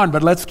on,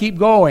 but let's keep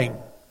going.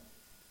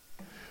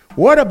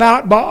 What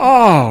about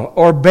Baal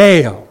or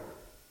Baal?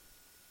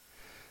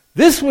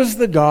 This was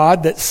the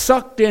god that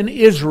sucked in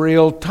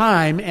Israel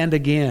time and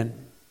again.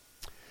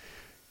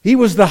 He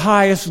was the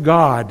highest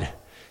god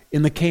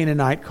in the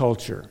Canaanite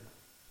culture.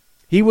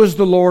 He was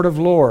the Lord of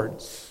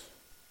Lords.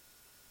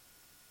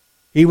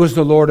 He was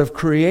the Lord of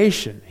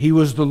creation. He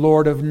was the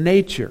Lord of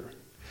nature.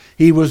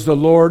 He was the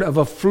Lord of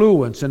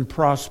affluence and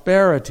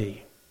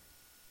prosperity.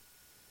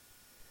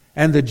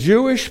 And the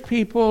Jewish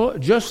people,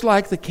 just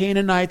like the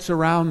Canaanites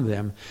around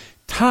them,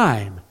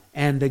 time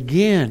and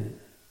again,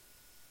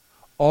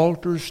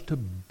 altars to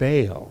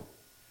Baal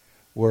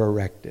were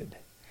erected.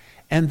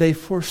 And they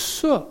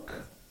forsook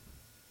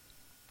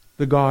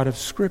the God of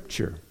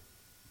Scripture,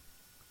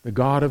 the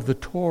God of the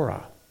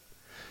Torah.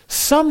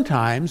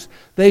 Sometimes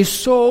they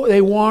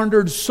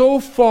wandered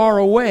so far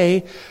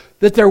away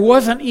that there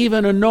wasn't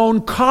even a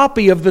known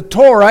copy of the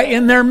Torah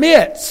in their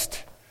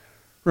midst.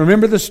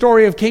 Remember the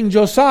story of King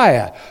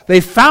Josiah.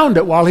 They found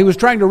it while he was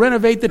trying to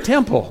renovate the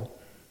temple.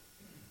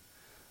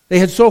 They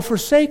had so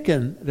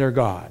forsaken their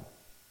God.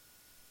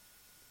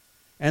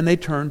 And they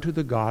turned to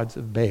the gods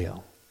of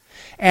Baal.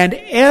 And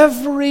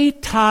every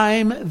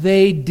time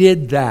they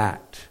did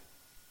that,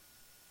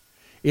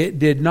 it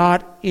did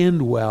not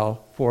end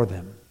well for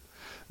them.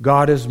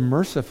 God is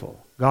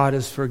merciful. God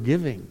is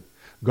forgiving.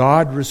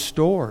 God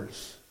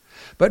restores.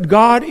 But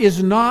God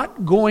is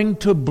not going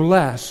to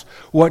bless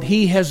what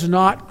He has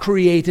not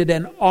created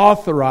and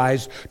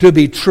authorized to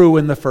be true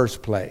in the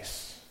first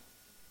place.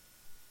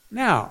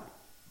 Now,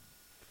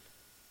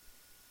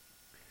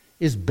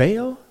 is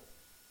Baal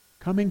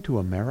coming to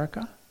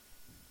America?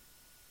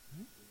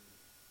 Let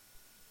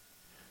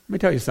me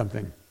tell you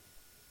something.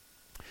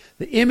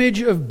 The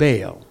image of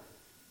Baal,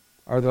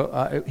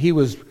 he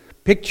was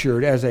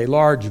pictured as a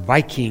large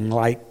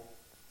Viking-like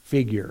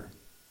figure.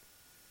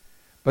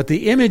 But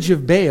the image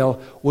of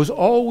Baal was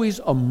always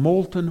a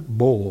molten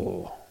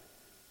bull.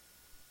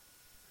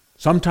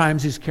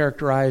 Sometimes he's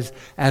characterized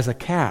as a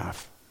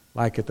calf,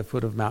 like at the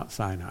foot of Mount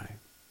Sinai.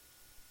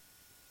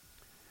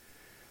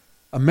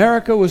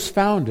 America was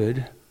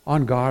founded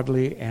on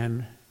godly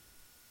and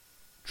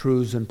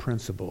truths and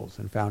principles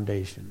and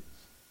foundations.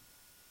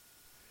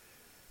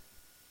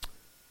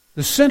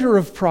 The center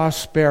of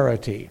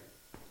prosperity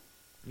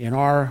in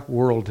our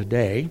world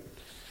today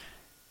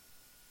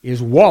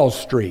is Wall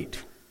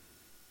Street,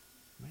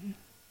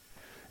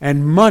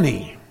 and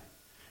money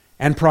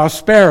and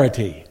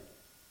prosperity.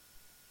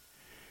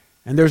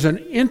 And there's an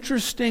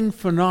interesting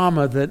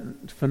phenomena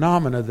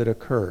that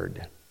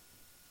occurred.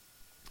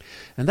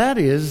 And that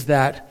is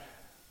that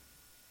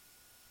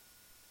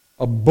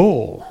a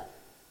bull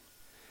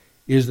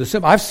is the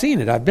symbol. I've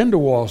seen it. I've been to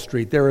Wall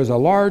Street. There is a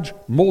large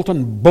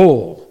molten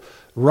bull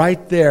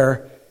right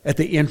there at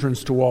the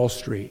entrance to Wall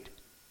Street.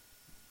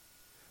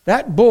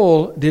 That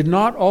bull did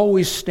not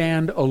always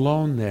stand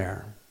alone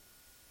there.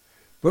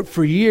 But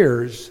for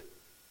years,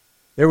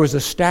 there was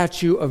a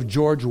statue of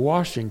George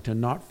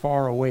Washington not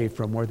far away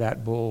from where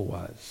that bull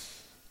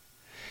was.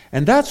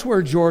 And that's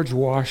where George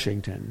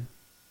Washington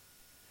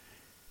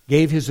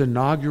gave his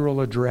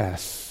inaugural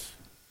address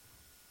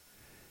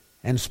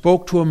and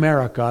spoke to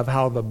America of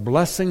how the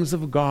blessings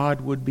of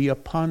God would be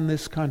upon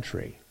this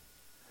country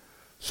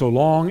so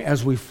long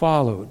as we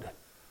followed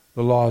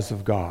the laws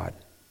of God.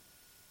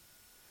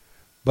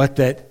 But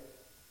that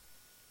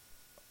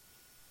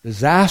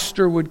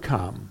disaster would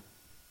come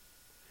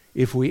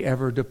if we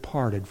ever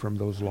departed from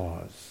those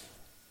laws.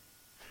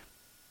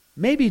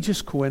 Maybe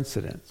just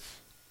coincidence.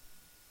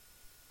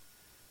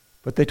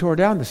 But they tore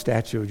down the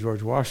statue of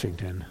George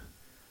Washington,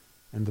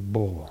 and the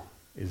bull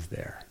is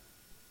there.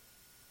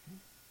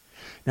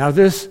 Now,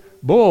 this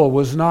bull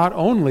was not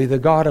only the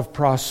god of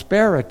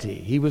prosperity,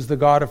 he was the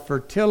god of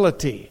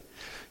fertility.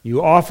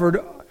 You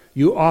offered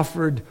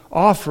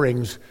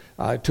offerings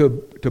to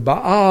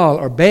Baal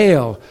or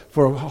Baal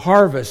for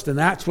harvest, and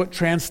that's what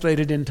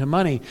translated into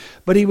money.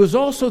 But he was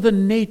also the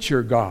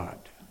nature god.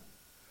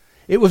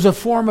 It was a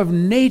form of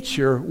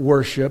nature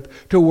worship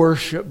to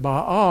worship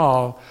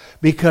Baal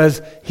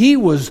because he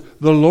was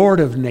the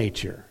Lord of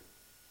nature.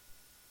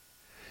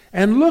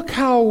 And look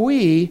how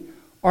we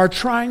are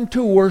trying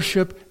to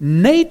worship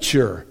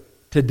nature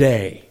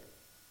today.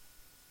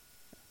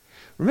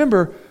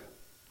 Remember,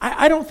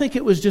 I don't think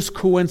it was just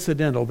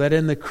coincidental that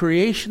in the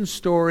creation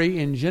story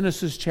in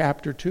Genesis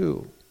chapter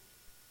 2,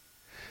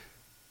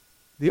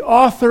 the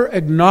author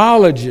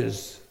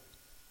acknowledges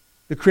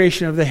the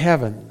creation of the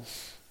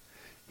heavens.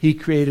 He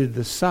created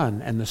the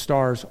sun and the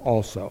stars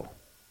also.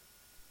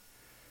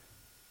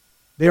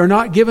 They are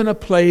not given a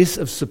place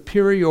of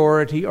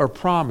superiority or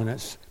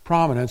prominence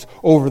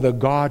over the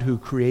God who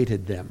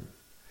created them,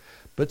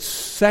 but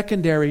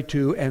secondary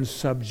to and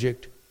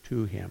subject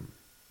to him.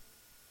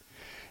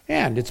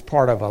 And it's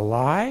part of a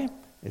lie.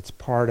 It's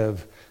part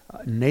of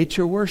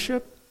nature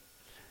worship.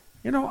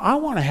 I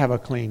want to have a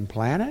clean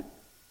planet.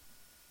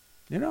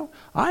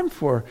 I'm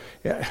for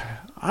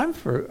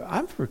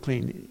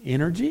clean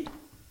energy.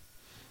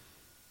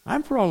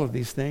 I'm for all of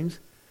these things.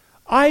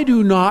 I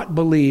do not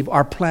believe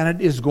our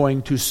planet is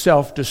going to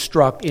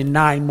self-destruct in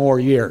 9 more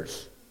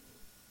years.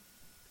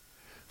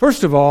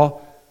 First of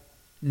all,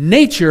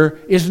 nature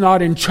is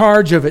not in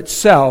charge of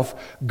itself.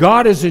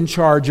 God is in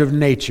charge of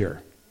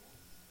nature.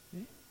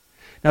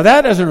 Now,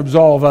 that doesn't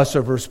absolve us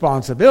of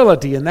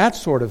responsibility and that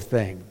sort of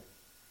thing.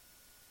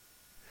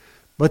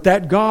 But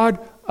that God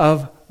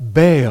of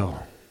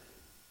Baal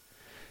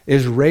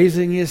is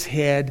raising his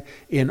head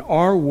in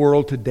our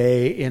world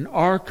today, in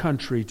our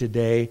country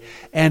today,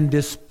 and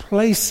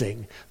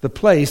displacing the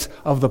place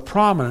of the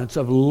prominence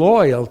of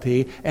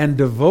loyalty and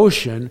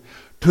devotion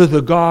to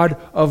the God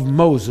of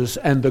Moses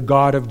and the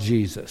God of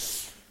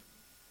Jesus.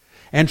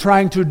 And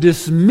trying to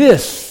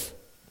dismiss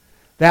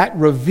that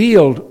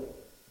revealed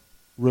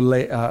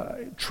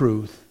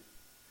truth,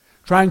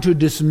 trying to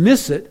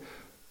dismiss it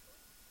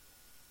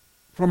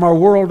from our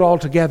world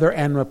altogether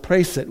and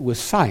replace it with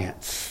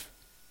science,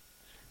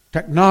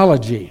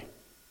 technology,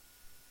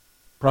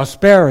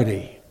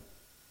 prosperity.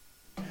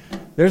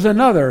 Here's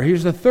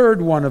the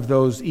third one of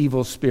those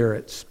evil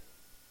spirits.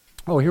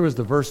 Oh, here was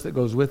the verse that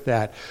goes with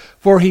that.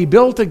 For he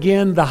built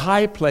again the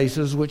high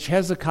places which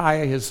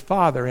Hezekiah his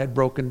father had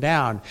broken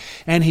down.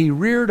 And he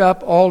reared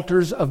up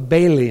altars of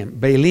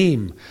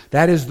Baalim.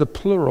 That is the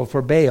plural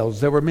for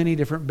Baals. There were many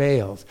different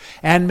Baals.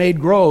 And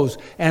made groves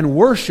and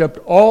worshipped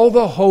all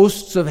the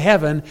hosts of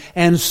heaven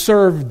and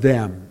served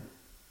them.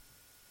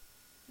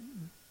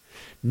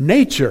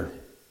 Nature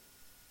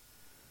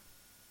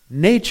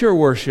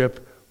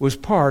worship was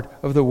part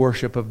of the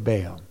worship of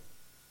Baal.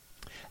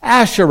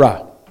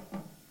 Asherah.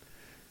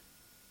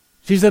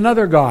 She's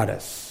another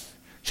goddess.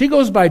 She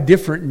goes by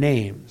different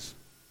names.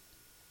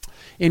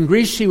 In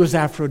Greece, she was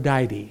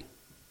Aphrodite.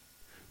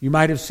 You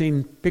might have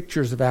seen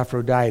pictures of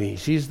Aphrodite.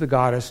 She's the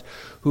goddess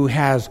who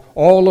has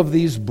all of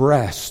these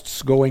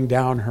breasts going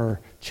down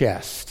her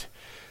chest.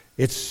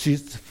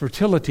 She's the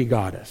fertility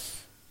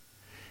goddess.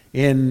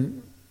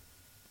 In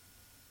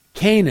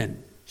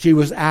Canaan, she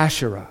was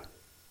Asherah.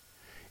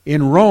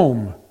 In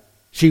Rome,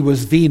 she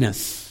was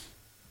Venus.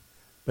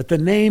 But the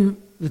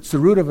name that's the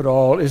root of it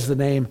all is the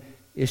name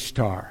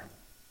Ishtar.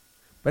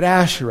 But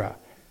Asherah,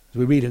 as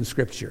we read in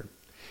Scripture.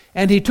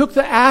 And he took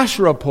the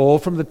Asherah pole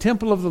from the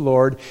temple of the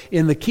Lord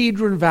in the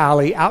Kidron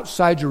Valley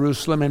outside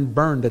Jerusalem and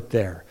burned it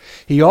there.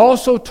 He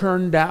also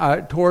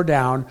tore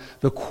down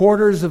the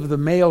quarters of the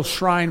male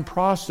shrine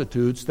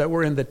prostitutes that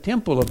were in the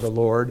temple of the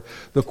Lord,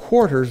 the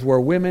quarters where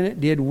women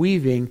did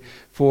weaving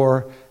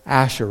for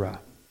Asherah.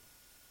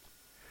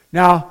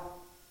 Now,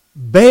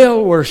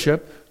 Baal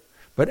worship,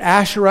 but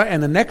Asherah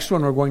and the next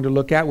one we're going to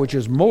look at, which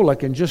is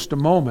Moloch in just a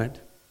moment,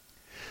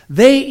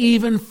 they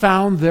even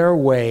found their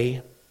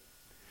way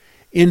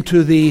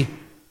into the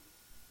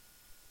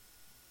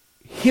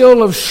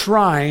hill of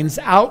shrines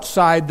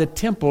outside the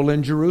temple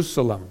in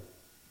Jerusalem.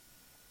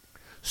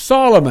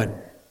 Solomon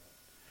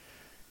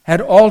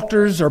had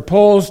altars or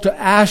poles to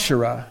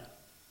Asherah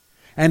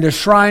and a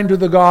shrine to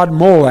the god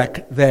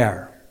Molech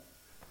there.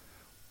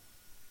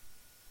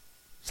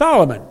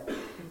 Solomon.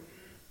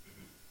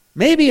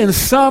 Maybe in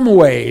some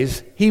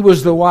ways he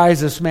was the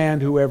wisest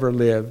man who ever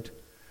lived.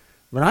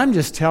 But I'm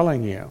just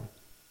telling you,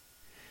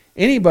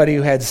 anybody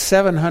who had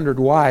 700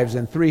 wives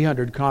and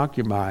 300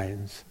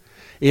 concubines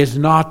is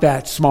not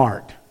that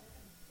smart.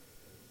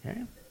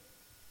 Okay?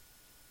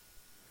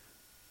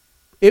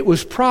 It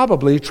was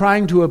probably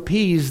trying to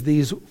appease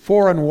these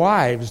foreign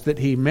wives that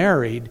he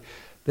married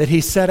that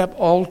he set up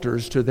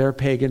altars to their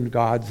pagan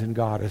gods and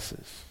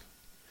goddesses.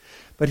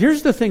 But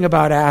here's the thing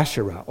about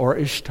Asherah or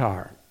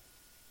Ishtar.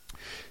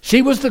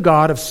 She was the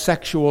god of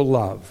sexual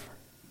love.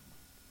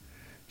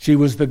 She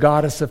was the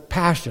goddess of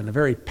passion, a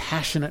very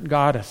passionate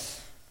goddess.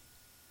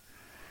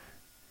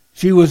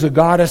 She was a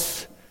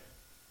goddess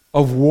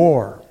of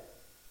war.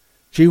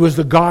 She was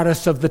the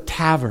goddess of the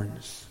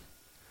taverns.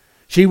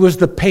 She was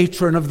the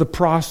patron of the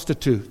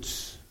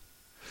prostitutes.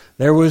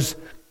 There was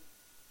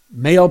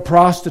male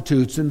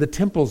prostitutes in the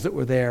temples that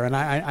were there. And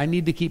I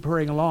need to keep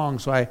hurrying along,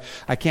 so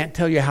I can't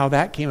tell you how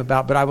that came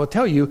about. But I will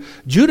tell you,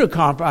 Israel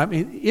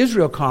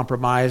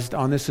compromised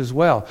on this as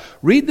well.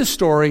 Read the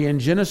story in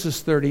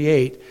Genesis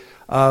 38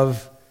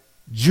 of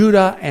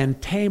Judah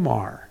and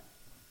Tamar.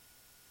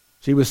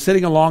 She was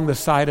sitting along the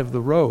side of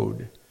the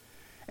road.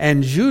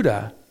 And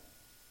Judah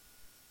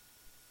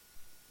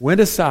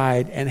went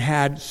aside and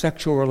had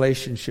sexual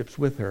relationships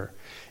with her.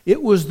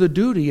 It was the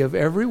duty of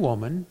every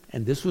woman,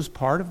 and this was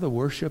part of the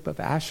worship of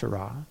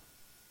Asherah,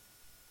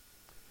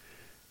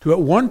 to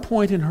at one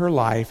point in her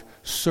life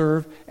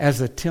serve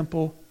as a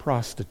temple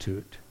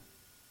prostitute.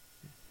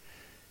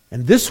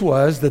 And this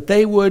was that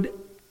they would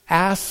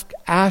ask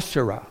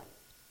Asherah,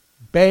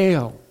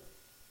 Baal,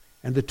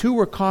 and the two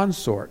were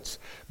consorts.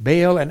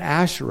 Baal and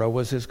Asherah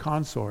was his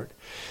consort.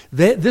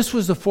 This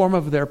was the form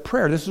of their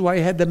prayer. This is why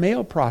you had the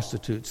male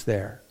prostitutes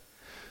there.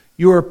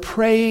 You were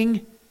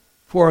praying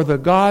for the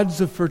gods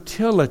of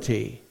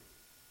fertility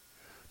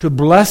to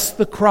bless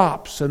the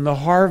crops and the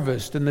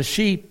harvest and the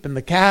sheep and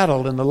the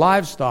cattle and the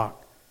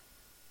livestock.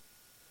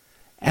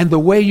 And the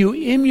way you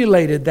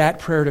emulated that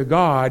prayer to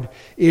God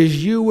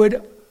is you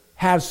would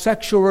have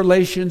sexual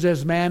relations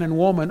as man and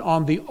woman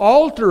on the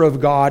altar of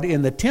God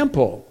in the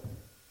temple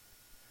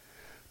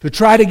to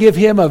try to give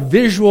him a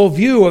visual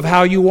view of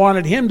how you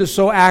wanted him to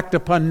so act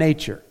upon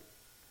nature.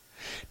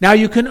 Now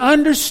you can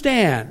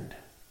understand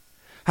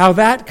how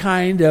that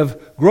kind of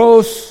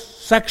gross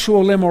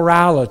sexual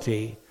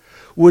immorality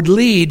would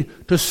lead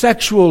to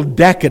sexual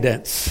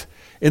decadence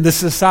in the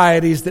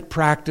societies that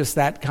practice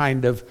that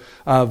kind of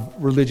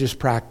religious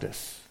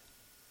practice.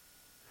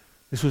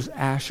 This was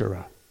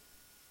Asherah.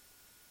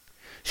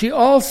 She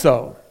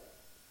also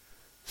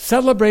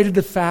celebrated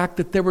the fact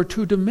that there were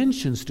two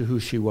dimensions to who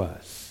she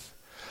was.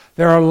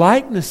 There are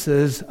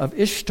likenesses of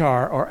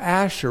Ishtar or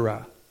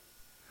Asherah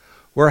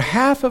where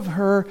half of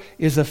her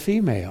is a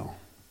female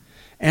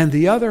and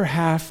the other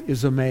half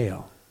is a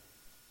male.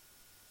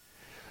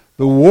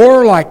 The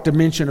warlike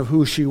dimension of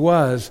who she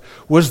was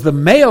the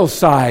male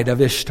side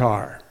of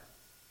Ishtar.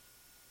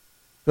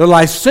 The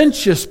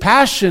licentious,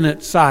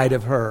 passionate side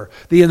of her,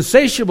 the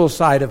insatiable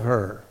side of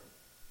her,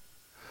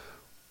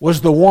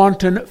 was the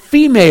wanton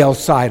female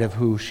side of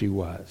who she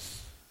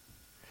was.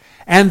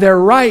 And their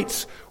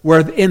rites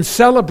were in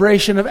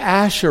celebration of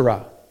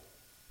Asherah.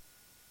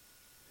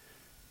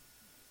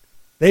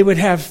 They would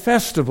have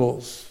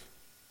festivals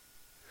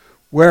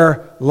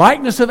where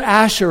likeness of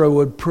Asherah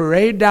would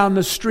parade down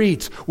the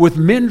streets with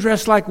men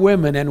dressed like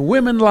women and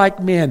women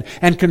like men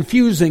and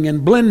confusing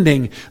and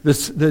blending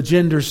the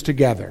genders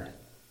together.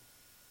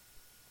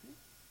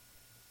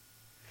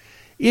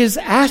 Is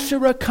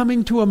Asherah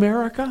coming to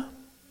America?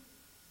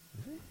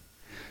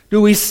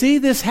 Do we see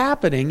this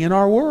happening in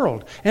our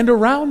world and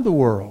around the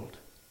world?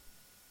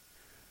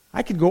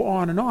 I could go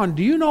on and on.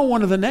 Do you know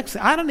one of the next?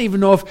 I don't even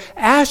know if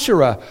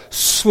Asherah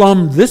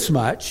slummed this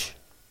much.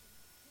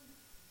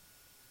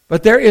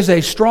 But there is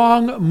a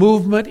strong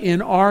movement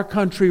in our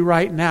country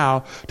right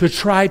now to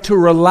try to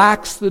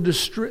relax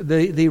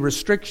the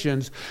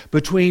restrictions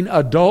between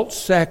adult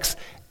sex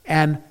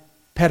and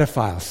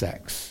pedophile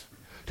sex,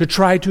 to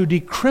try to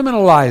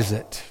decriminalize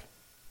it.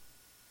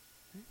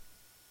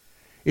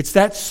 It's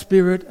that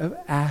spirit of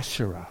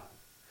Asherah.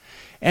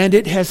 And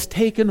it has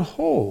taken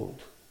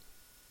hold.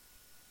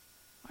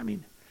 I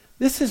mean,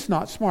 this is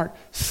not smart.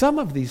 Some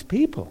of these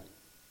people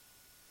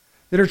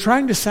that are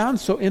trying to sound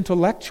so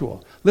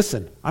intellectual.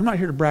 Listen, I'm not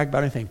here to brag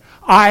about anything.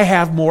 I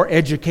have more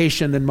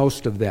education than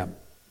most of them.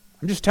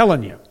 I'm just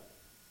telling you.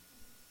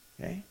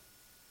 Okay?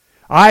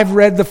 I've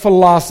read the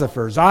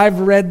philosophers.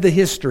 I've read the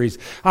histories.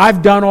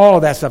 I've done all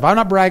of that stuff. I'm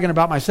not bragging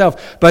about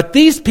myself. But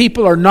these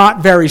people are not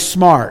very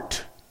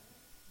smart.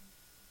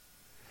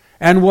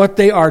 And what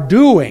they are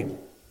doing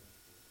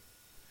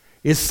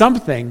is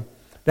something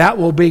that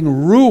will bring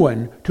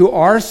ruin to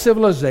our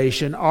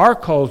civilization, our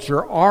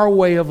culture, our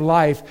way of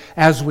life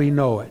as we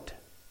know it.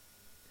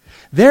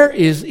 There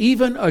is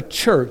even a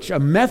church, a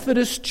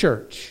Methodist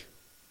church.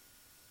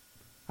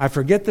 I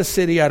forget the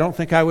city, I don't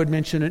think I would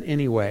mention it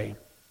anyway,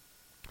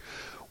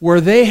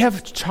 where they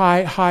have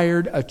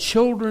hired a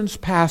children's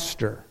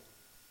pastor.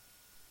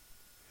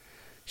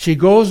 She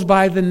goes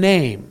by the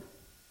name,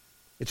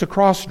 it's a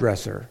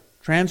cross-dresser,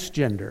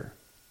 transgender,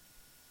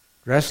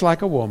 dressed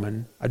like a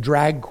woman, a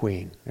drag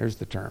queen. There's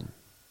the term.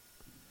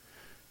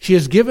 She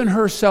has given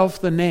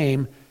herself the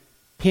name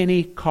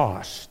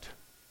Pentecost.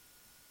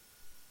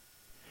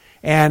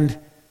 And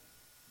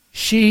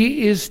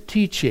she is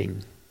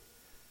teaching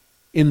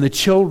in the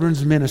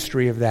children's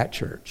ministry of that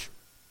church.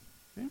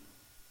 Okay?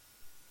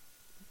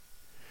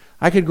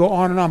 I could go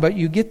on and on, but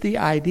you get the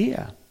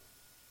idea.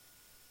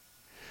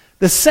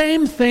 The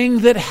same thing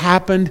that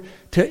happened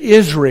to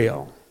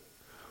Israel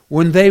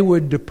when they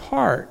would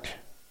depart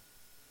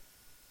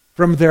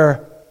from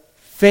their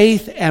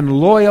faith and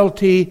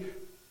loyalty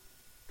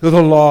to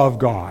the law of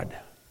God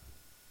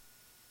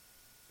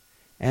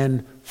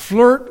and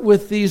flirt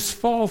with these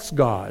false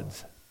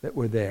gods that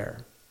were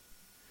there.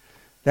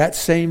 That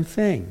same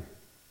thing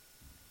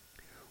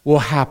will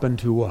happen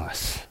to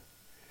us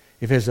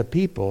if as a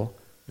people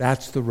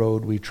that's the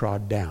road we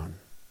trod down.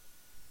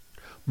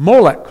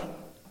 Moloch.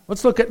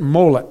 Let's look at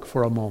Moloch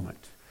for a moment.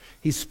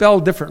 He's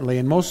spelled differently.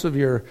 In most of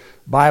your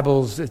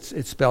Bibles,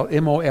 it's spelled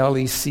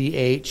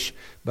M-O-L-E-C-H,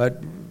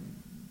 but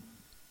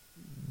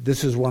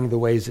this is one of the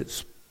ways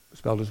it's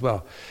spelled as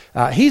well.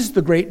 He's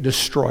the great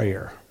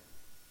destroyer.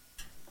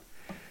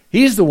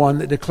 He's the one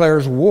that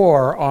declares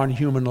war on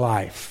human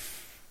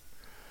life.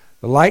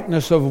 The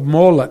likeness of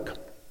Moloch.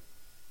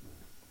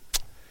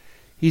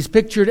 He's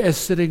pictured as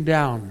sitting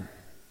down.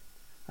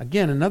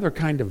 Again, another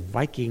kind of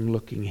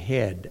Viking-looking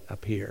head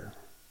up here.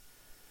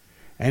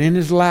 And in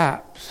his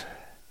laps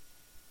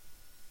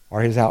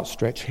are his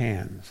outstretched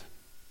hands.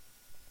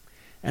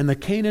 And the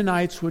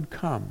Canaanites would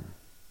come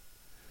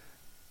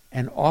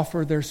and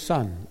offer their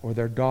son or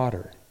their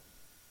daughter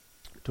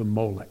to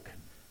Moloch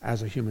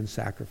as a human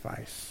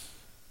sacrifice.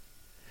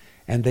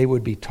 And they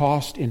would be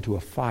tossed into a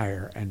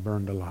fire and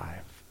burned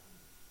alive.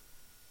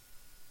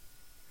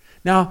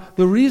 Now,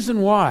 the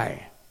reason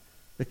why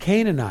the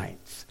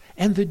Canaanites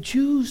and the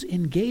Jews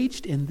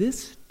engaged in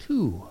this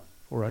too,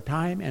 for a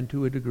time and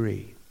to a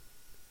degree,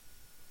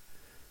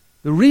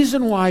 the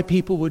reason why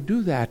people would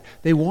do that,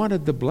 they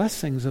wanted the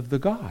blessings of the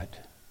God.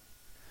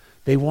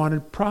 They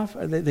wanted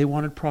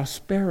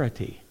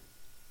prosperity.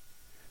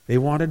 They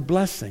wanted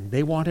blessing.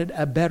 They wanted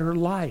a better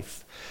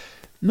life.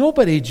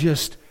 Nobody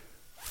just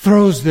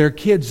throws their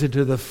kids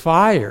into the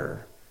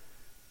fire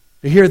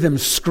to hear them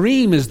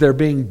scream as they're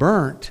being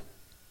burnt.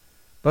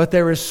 But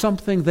there is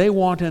something they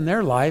want in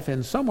their life,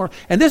 and somewhere.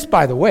 And this,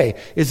 by the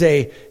way, is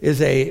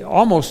a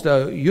almost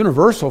a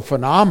universal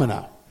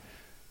phenomena.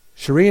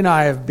 Cherie and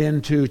I have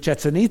been to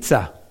Chichen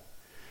Itza,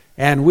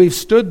 and we've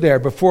stood there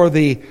before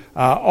the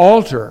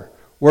altar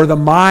where the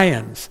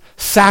Mayans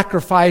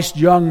sacrificed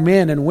young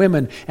men and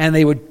women, and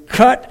they would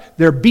cut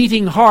their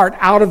beating heart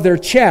out of their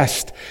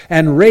chest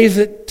and raise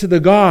it to the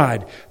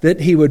God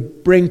that he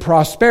would bring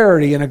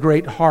prosperity and a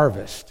great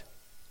harvest.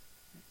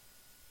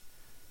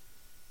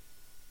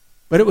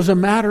 But it was a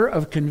matter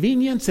of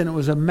convenience, and it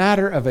was a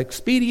matter of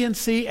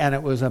expediency, and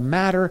it was a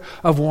matter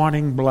of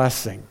wanting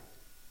blessing.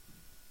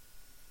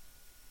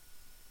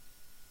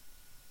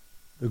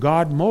 The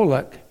god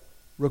Moloch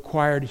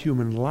required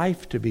human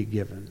life to be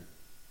given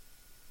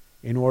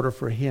in order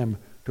for him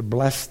to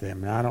bless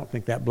them. And I don't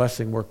think that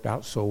blessing worked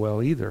out so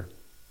well either.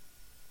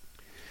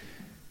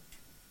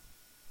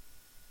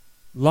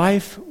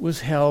 Life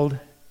was held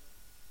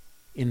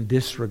in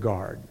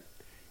disregard.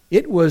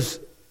 It was,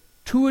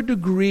 to a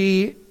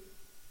degree,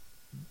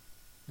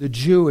 the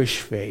Jewish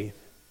faith,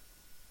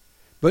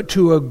 but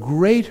to a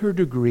greater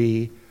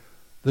degree,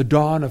 the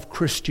dawn of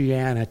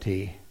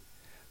Christianity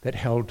that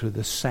held to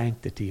the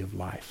sanctity of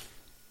life.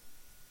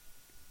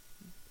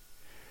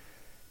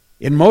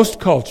 In most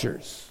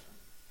cultures,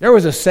 there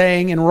was a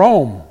saying in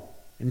Rome,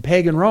 in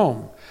pagan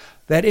Rome,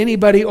 that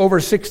anybody over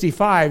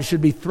 65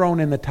 should be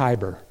thrown in the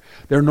Tiber.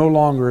 They're no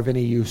longer of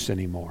any use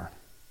anymore.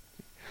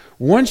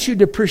 once you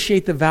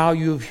depreciate the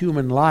value of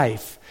human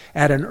life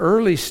at an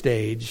early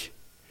stage,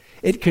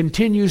 it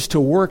continues to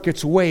work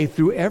its way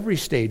through every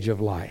stage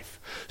of life.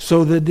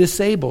 So the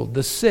disabled,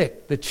 the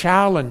sick, the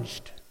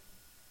challenged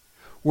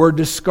were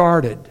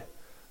discarded,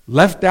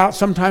 left out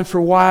sometimes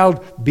for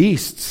wild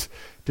beasts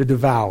to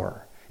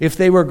devour. If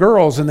they were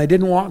girls and they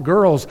didn't want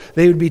girls,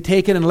 they would be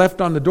taken and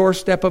left on the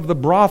doorstep of the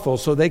brothel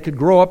so they could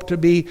grow up to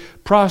be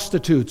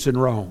prostitutes in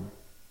Rome.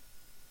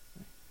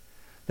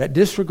 That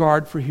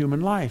disregard for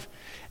human life.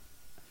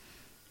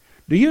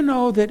 Do you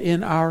know that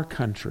in our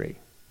country,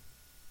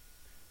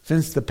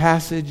 since the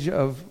passage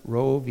of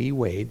Roe v.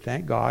 Wade,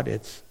 thank God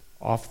it's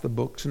off the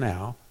books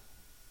now,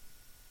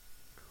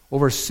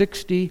 over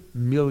 60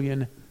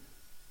 million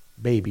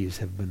babies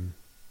have been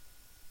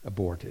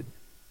aborted.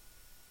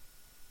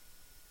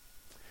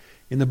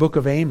 In the book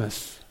of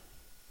Amos,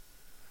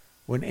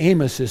 when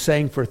Amos is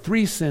saying for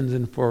 3 sins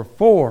and for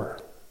 4,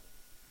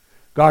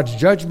 God's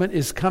judgment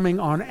is coming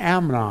on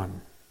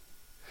Amnon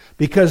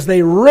because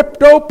they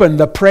ripped open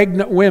the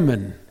pregnant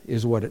women,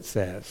 is what it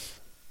says.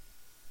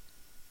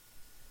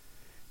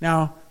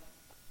 Now,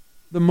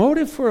 the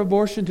motive for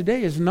abortion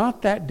today is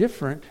not that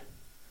different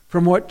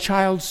from what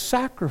child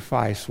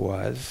sacrifice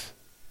was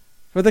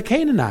for the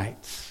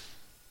Canaanites.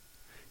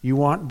 You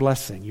want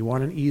blessing. You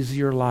want an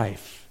easier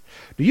life.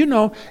 Do you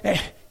know,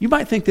 you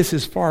might think this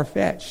is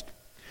far-fetched,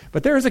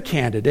 but there is a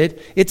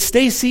candidate. It's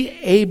Stacey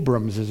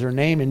Abrams is her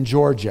name in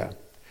Georgia.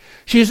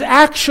 She's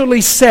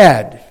actually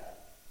said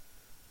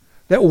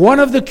that one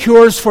of the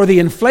cures for the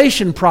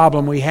inflation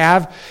problem we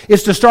have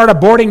is to start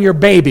aborting your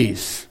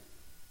babies.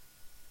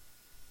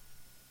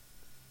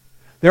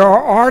 There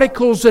are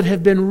articles that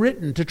have been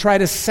written to try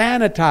to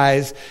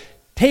sanitize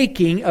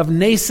taking of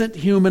nascent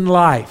human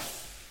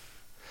life.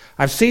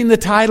 I've seen the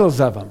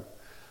titles of them.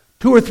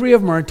 2 or 3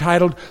 of them are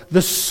entitled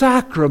The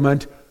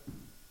Sacrament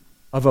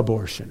of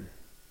Abortion.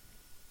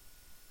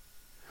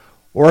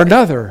 Or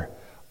another,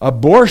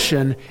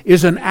 abortion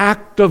is an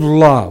act of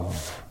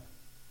love.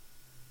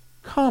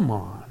 Come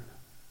on.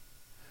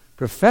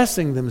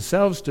 Professing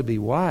themselves to be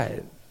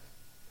wise,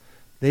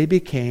 they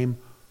became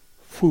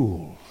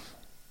fools.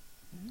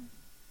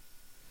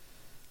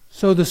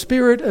 So the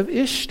spirit of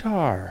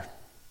Ishtar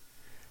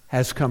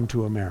has come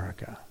to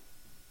America.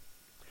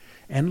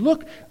 And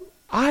look,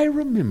 I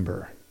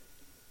remember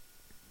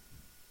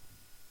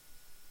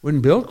when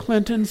Bill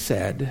Clinton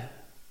said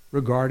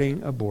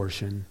regarding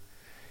abortion,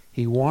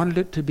 he wanted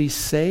it to be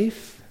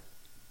safe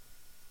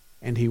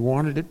and he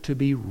wanted it to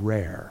be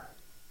rare.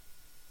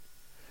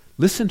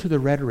 Listen to the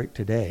rhetoric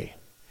today.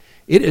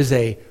 It is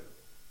a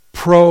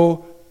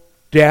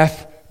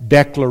pro-death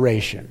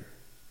declaration.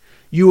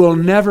 You will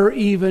never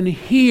even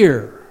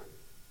hear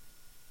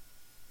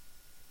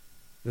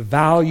the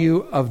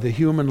value of the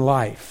human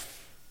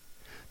life.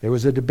 There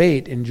was a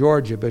debate in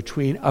Georgia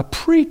between a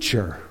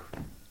preacher,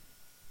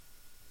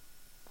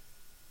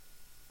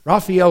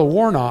 Raphael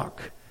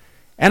Warnock,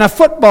 and a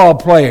football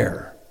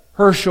player,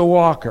 Herschel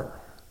Walker.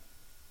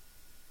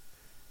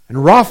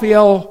 And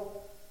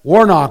Raphael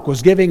Warnock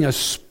was giving a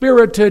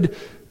spirited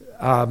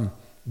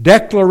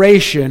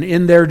declaration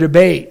in their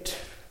debate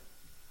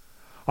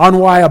on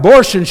why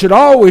abortion should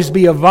always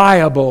be a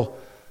viable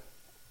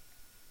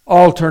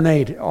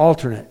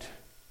alternate.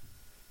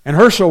 And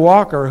Herschel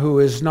Walker, who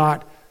is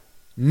not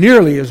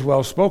nearly as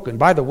well spoken,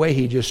 by the way,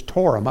 he just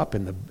tore him up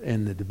in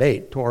the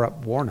debate, tore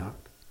up Warnock.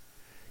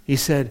 He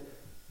said,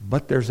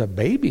 but there's a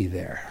baby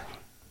there.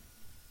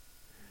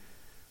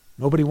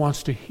 Nobody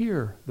wants to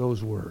hear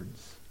those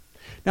words.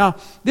 Now,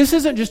 this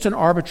isn't just an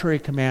arbitrary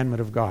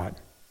commandment of God.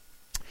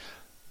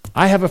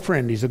 I have a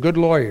friend, he's a good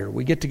lawyer.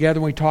 We get together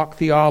and we talk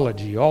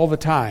theology all the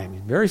time.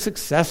 He's very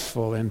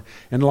successful in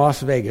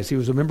Las Vegas. He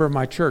was a member of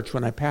my church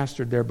when I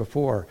pastored there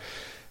before.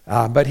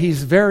 But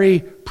he's very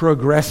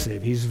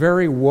progressive. He's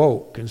very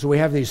woke. And so we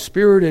have these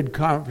spirited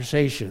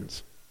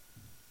conversations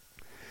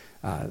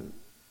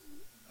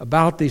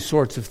about these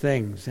sorts of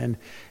things.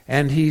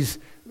 And he's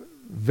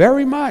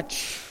very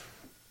much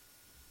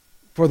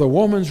for the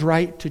woman's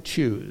right to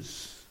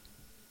choose.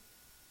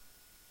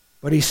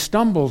 But he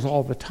stumbles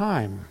all the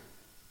time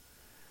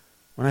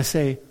when I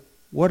say,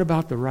 what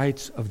about the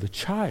rights of the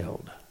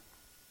child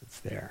that's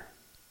there?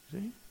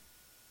 See?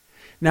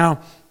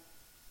 Now,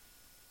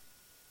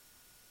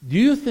 do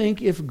you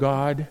think if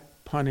God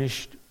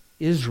punished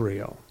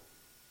Israel,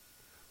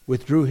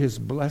 withdrew his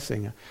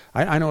blessing?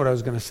 I know what I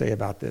was going to say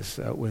about this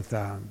with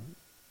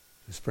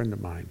this friend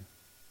of mine.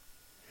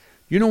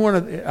 You know, one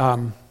of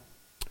the,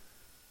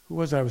 who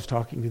was I was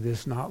talking to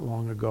this not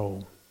long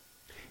ago?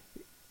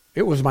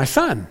 It was my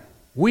son.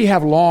 We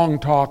have long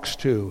talks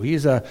too.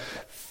 He's a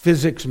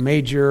physics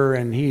major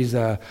and he's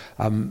got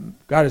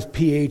his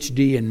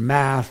PhD in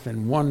math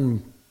and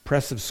won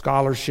impressive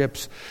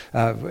scholarships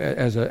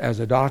as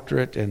a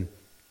doctorate. And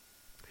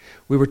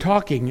we were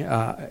talking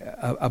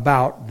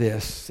about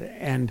this,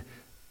 and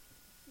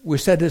we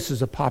said this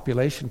is a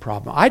population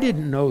problem. I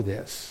didn't know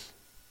this.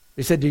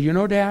 They said, do you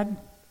know, Dad,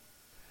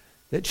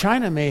 that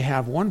China may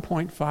have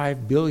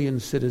 1.5 billion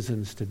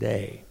citizens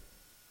today,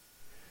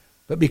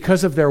 but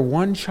because of their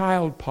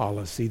one-child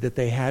policy that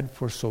they had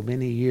for so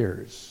many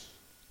years,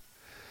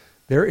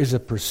 there is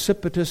a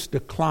precipitous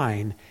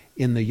decline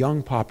in the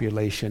young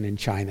population in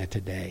China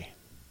today.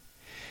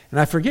 And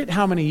I forget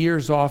how many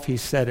years off he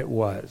said it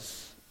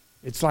was.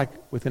 It's like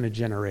within a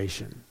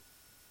generation.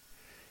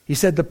 He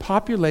said the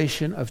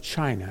population of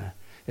China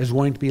is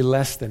going to be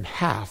less than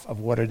half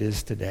of what it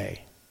is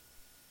today.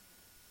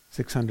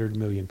 600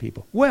 million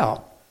people.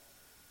 Well,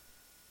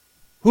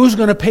 who's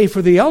going to pay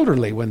for the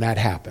elderly when that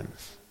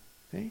happens?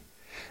 See?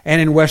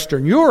 And in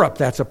Western Europe,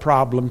 that's a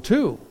problem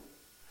too.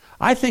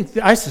 I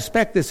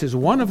suspect this is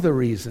one of the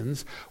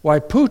reasons why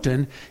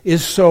Putin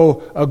is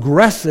so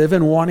aggressive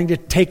in wanting to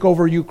take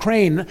over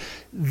Ukraine.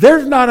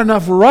 There's not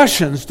enough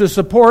Russians to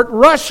support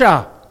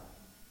Russia.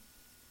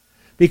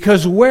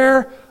 Because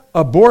where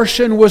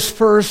abortion was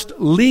first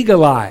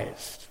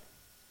legalized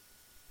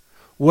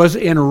was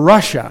in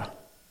Russia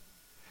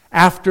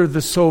after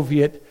the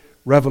Soviet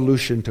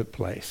Revolution took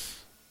place.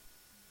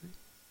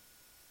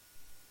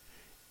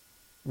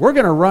 We're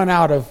going to run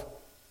out of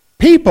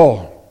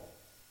people.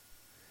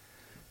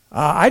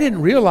 I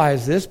didn't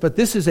realize this, but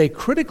this is a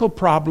critical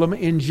problem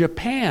in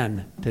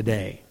Japan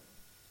today.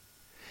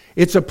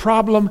 It's a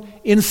problem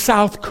in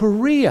South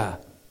Korea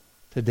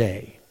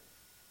today.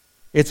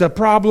 It's a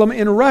problem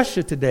in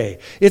Russia today.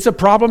 It's a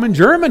problem in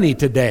Germany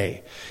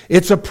today.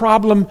 It's a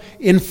problem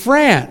in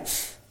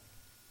France.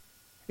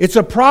 It's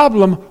a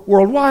problem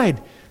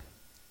worldwide.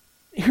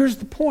 Here's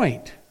the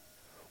point.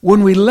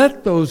 When we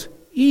let those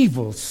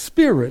evil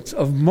spirits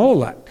of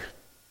Moloch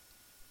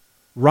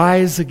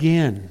rise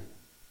again,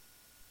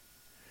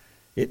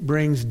 it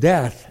brings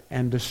death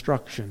and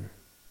destruction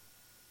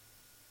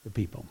to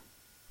people.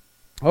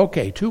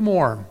 Okay, two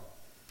more.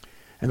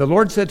 And the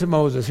Lord said to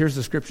Moses, here's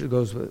the scripture that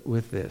goes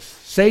with this.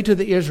 Say to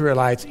the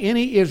Israelites,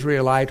 any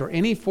Israelite or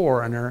any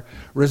foreigner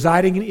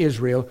residing in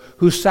Israel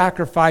who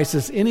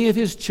sacrifices any of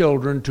his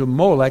children to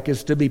Molech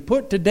is to be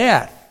put to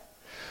death.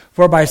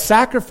 For by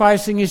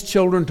sacrificing his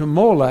children to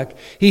Molech,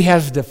 he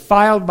has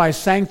defiled my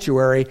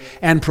sanctuary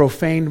and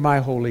profaned my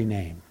holy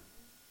name.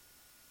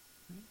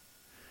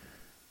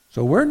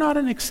 So we're not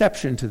an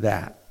exception to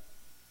that.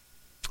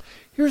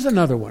 Here's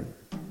another one.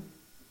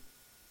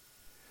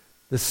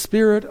 The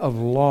spirit of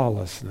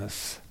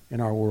lawlessness in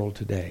our world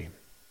today.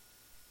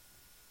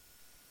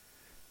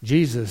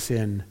 Jesus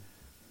in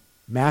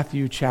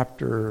Matthew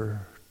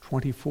chapter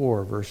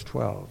 24, verse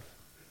 12,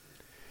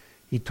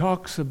 he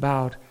talks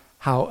about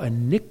how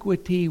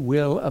iniquity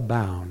will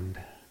abound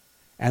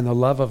and the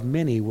love of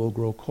many will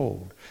grow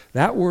cold.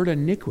 That word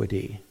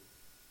iniquity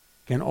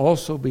can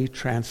also be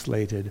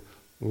translated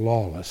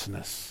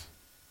lawlessness.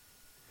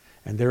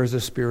 And there is a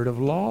spirit of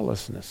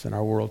lawlessness in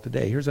our world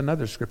today. Here's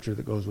another scripture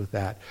that goes with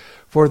that.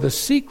 For the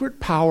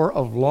secret power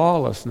of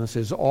lawlessness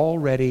is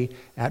already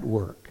at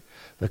work.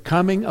 The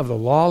coming of the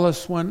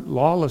lawless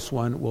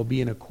one will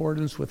be in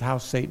accordance with how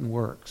Satan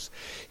works.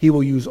 He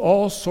will use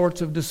all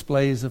sorts of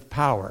displays of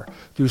power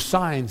through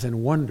signs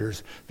and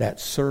wonders that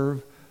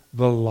serve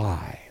the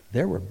lie.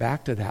 There we're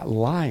back to that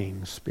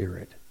lying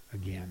spirit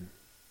again.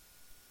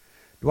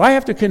 Do I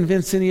have to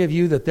convince any of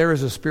you that there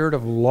is a spirit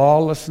of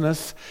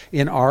lawlessness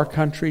in our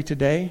country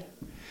today?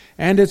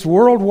 And it's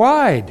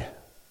worldwide.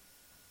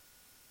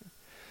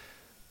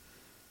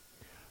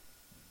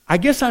 I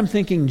guess I'm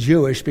thinking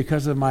Jewish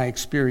because of my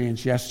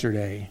experience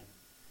yesterday.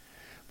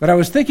 But I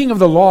was thinking of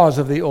the laws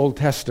of the Old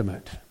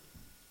Testament.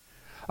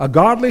 A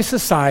godly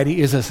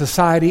society is a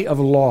society of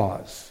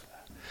laws.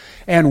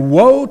 And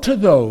woe to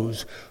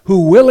those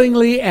who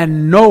willingly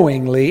and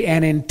knowingly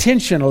and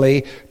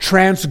intentionally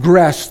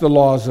transgress the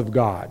laws of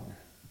God.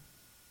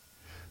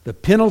 The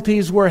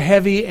penalties were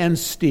heavy and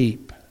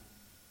steep.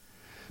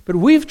 But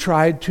we've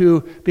tried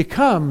to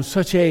become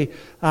such a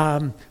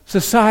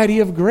society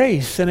of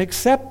grace and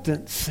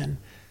acceptance, and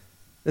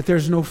that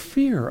there's no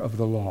fear of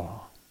the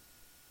law.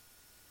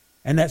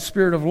 And that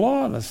spirit of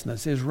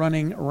lawlessness is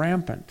running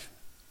rampant.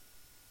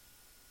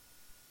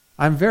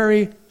 I'm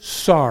very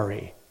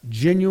sorry,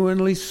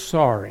 genuinely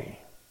sorry,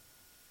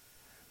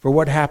 for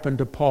what happened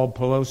to Paul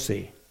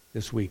Pelosi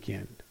this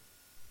weekend.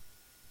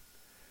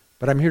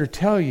 But I'm here to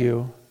tell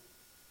you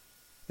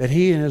that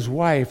he and his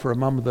wife are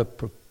among the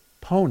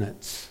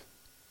proponents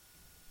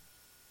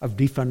of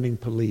defunding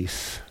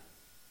police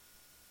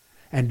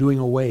and doing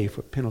away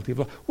with penalty of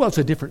law. Well, it's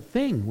a different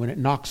thing when it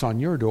knocks on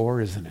your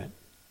door, isn't it?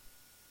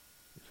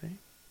 You see?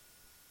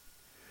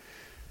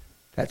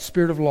 That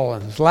spirit of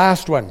lawlessness.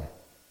 Last one.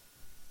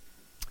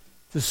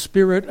 The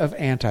spirit of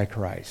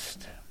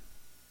Antichrist.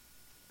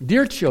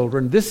 Dear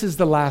children, this is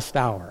the last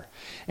hour.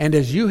 And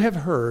as you have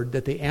heard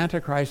that the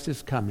Antichrist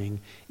is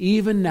coming,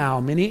 even now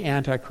many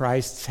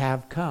Antichrists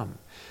have come.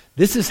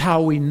 This is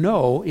how we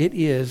know it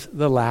is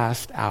the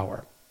last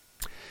hour.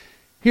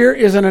 Here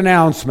is an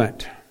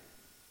announcement.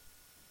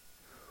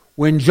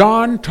 When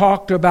John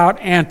talked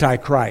about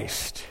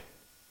Antichrist,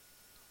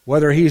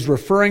 whether he's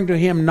referring to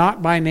him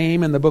not by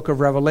name in the book of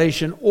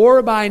Revelation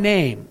or by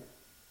name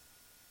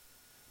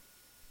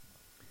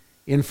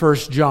in 1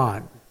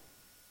 John,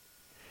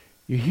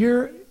 you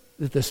hear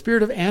that the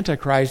spirit of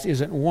Antichrist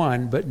isn't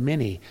one, but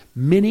many.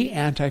 Many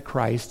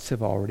Antichrists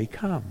have already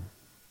come.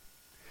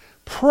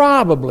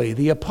 Probably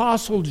the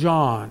Apostle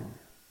John,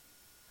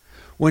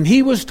 when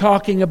he was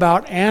talking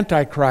about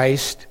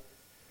Antichrist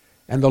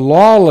and the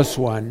lawless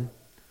one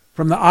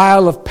from the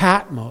Isle of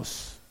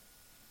Patmos,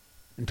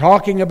 and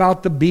talking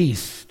about the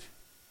beast,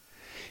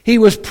 he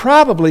was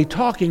probably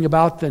talking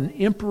about the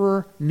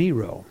Emperor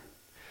Nero,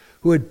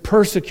 who had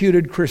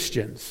persecuted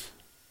Christians.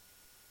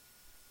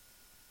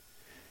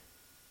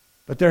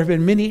 But there have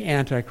been many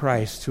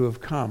antichrists who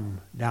have come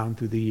down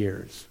through the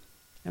years.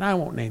 And I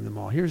won't name them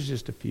all. Here's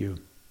just a few.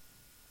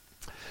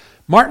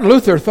 Martin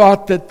Luther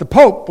thought that the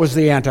Pope was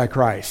the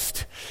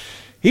Antichrist.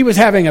 He was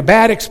having a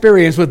bad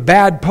experience with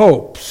bad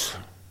popes.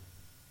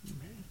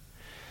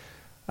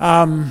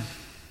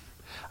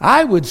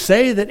 I would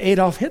say that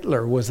Adolf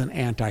Hitler was an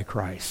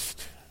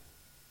Antichrist.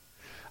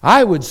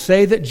 I would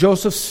say that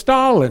Joseph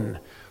Stalin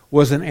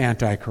was an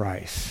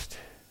Antichrist.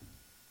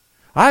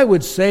 I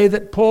would say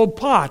that Pol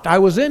Pot. I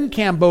was in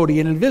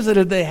Cambodia and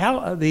visited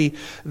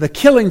the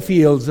killing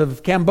fields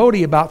of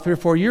Cambodia about 3 or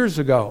 4 years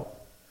ago.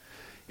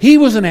 He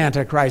was an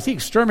Antichrist. He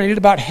exterminated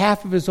about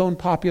half of his own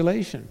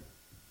population.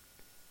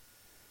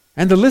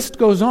 And the list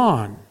goes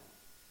on.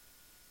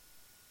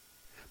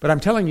 But I'm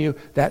telling you,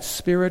 that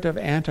spirit of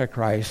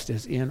Antichrist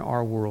is in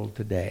our world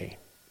today.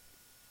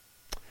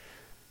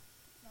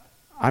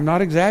 I'm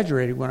not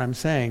exaggerating when I'm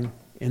saying,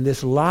 in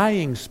this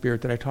lying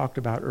spirit that I talked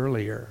about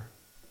earlier,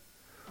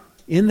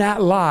 in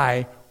that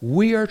lie,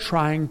 we are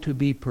trying to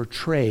be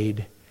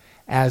portrayed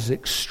as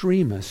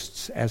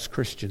extremists as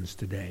Christians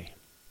today.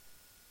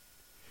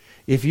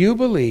 If you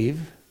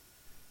believe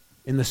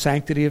in the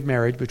sanctity of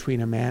marriage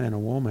between a man and a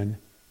woman,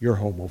 you're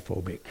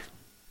homophobic.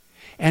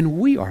 And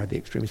we are the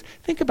extremists.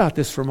 Think about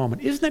this for a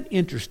moment. Isn't it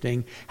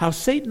interesting how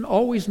Satan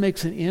always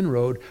makes an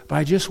inroad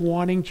by just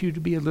wanting you to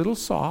be a little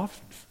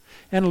soft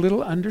and a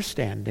little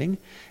understanding?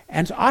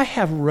 And so I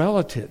have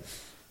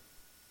relatives.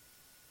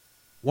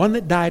 One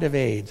that died of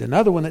AIDS,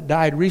 another one that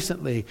died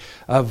recently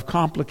of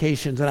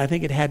complications, and I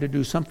think it had to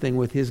do something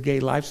with his gay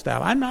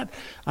lifestyle. I'm not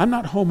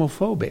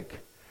homophobic,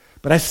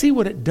 but I see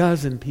what it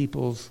does in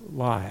people's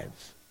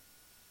lives.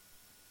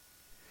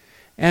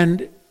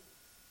 And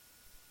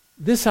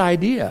this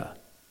idea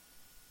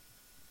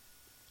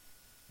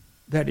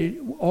that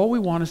all we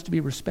want is to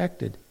be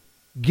respected,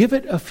 give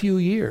it a few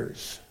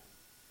years.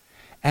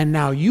 And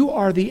now you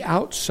are the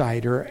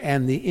outsider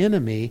and the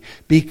enemy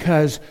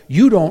because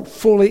you don't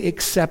fully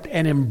accept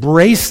and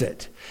embrace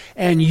it.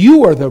 And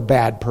you are the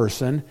bad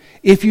person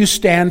if you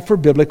stand for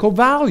biblical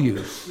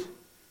values.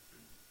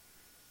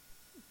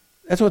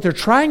 That's what they're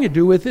trying to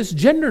do with this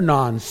gender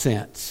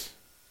nonsense.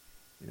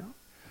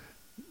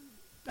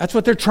 That's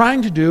what they're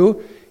trying to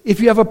do if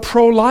you have a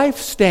pro-life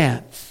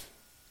stance.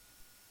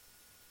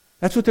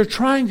 That's what they're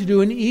trying to do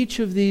in each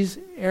of these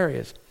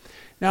areas.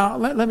 Now,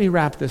 let me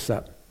wrap this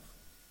up.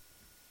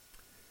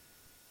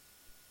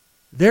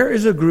 There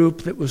is a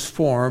group that was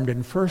formed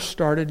and first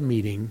started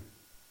meeting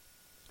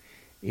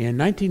in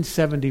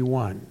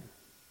 1971.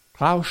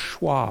 Klaus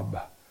Schwab,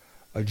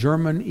 a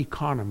German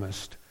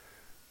economist,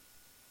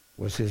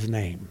 was his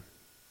name.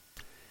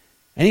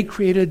 And he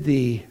created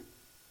the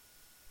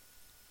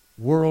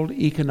World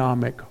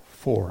Economic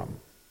Forum.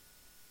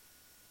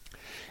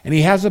 And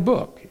he has a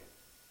book.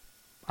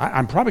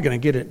 I'm probably going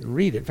to get it and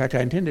read it. In fact,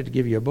 I intended to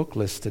give you a book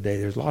list today.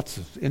 There's lots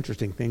of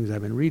interesting things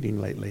I've been reading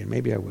lately, and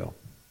maybe I will.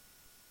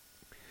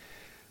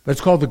 But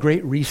it's called The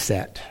Great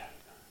Reset.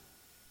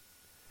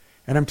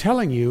 And I'm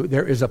telling you,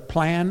 there is a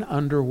plan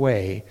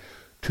underway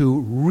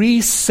to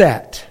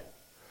reset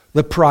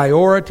the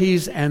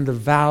priorities and the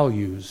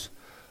values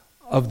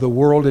of the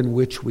world in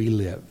which we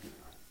live.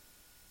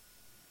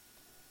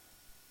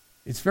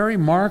 It's very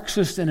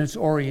Marxist in its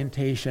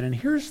orientation. And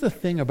here's the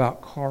thing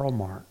about Karl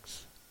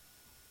Marx.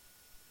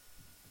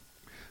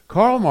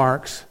 Karl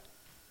Marx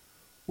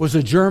was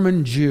a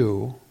German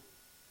Jew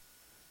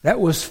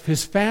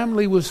his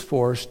family was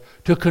forced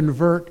to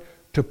convert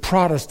to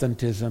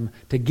Protestantism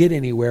to get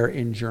anywhere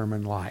in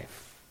German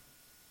life.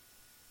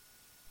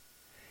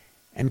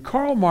 And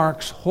Karl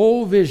Marx's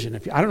whole vision,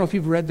 I don't know if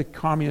you've read the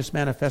Communist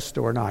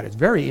Manifesto or not, it's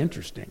very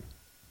interesting.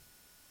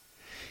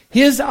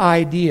 His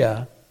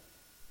idea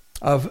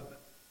of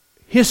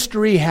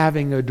history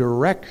having a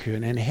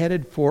direction and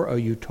headed for a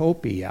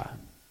utopia.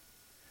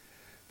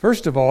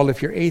 First of all,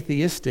 if you're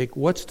atheistic,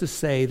 what's to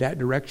say that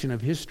direction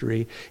of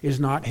history is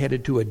not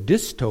headed to a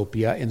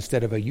dystopia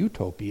instead of a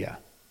utopia?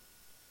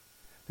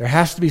 There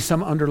has to be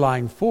some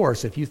underlying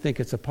force if you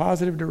think it's a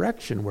positive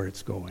direction where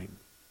it's going.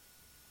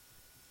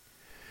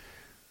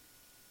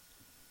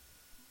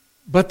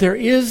 But there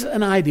is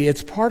an idea,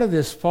 it's part of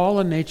this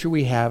fallen nature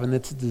we have, and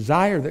it's a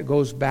desire that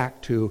goes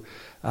back to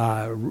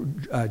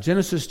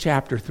Genesis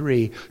chapter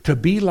 3, to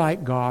be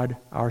like God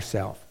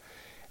ourselves.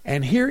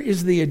 And here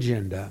is the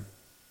agenda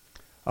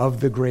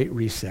of the Great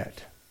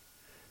Reset.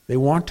 They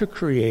want to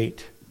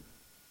create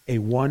a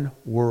one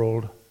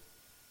world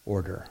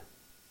order,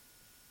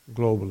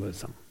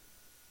 globalism.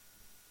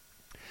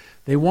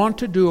 They want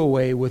to do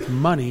away with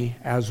money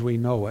as we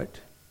know it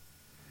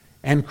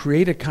and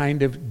create a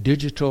kind of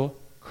digital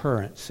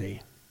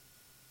currency.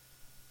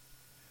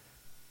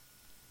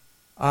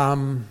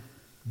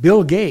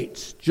 Bill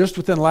Gates, just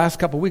within the last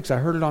couple of weeks, I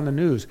heard it on the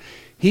news,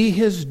 he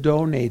has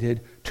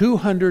donated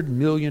 $200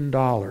 million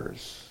to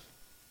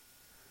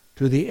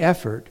the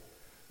effort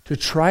to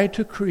try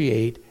to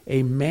create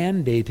a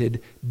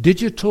mandated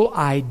digital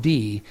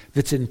ID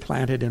that's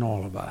implanted in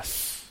all of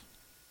us.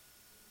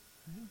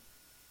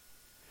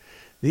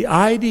 The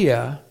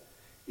idea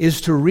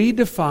is to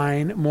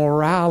redefine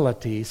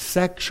morality,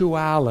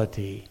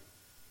 sexuality,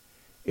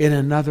 in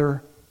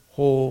another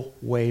whole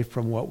way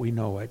from what we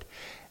know it.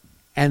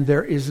 And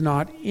there is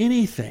not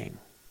anything,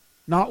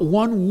 not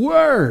one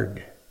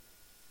word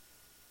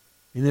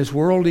in this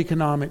World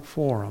Economic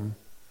Forum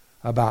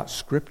about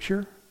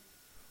Scripture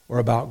or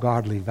about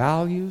godly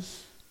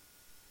values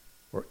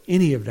or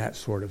any of that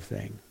sort of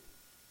thing.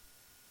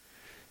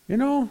 You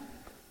know,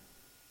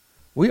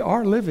 we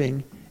are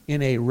living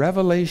in a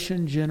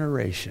revelation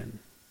generation.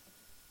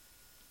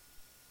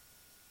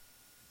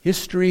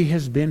 History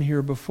has been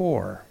here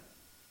before.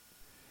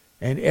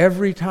 And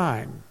every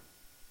time,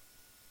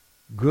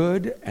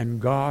 good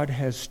and God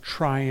has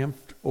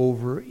triumphed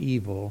over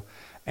evil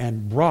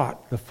and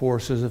brought the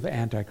forces of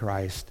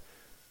Antichrist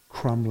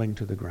crumbling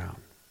to the ground.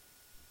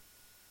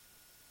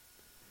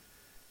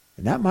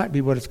 And that might be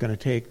what it's going to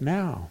take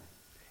now.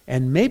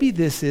 And maybe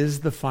this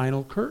is the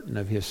final curtain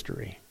of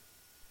history.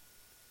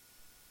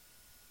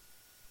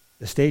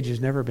 The stage has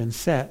never been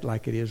set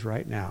like it is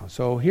right now.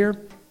 So here's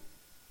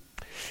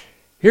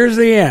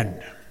the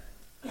end.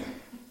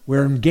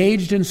 We're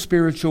engaged in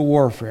spiritual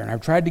warfare. And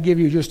I've tried to give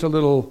you just a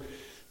little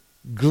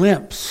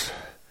glimpse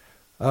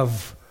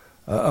of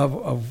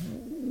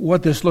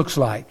what this looks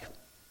like.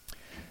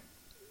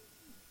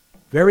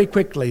 Very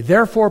quickly,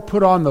 therefore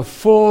put on the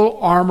full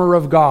armor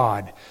of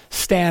God.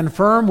 Stand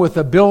firm with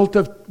the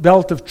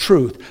belt of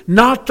truth,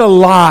 not the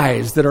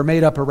lies that are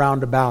made up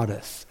around about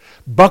us,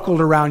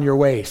 buckled around your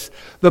waist.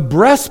 The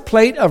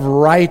breastplate of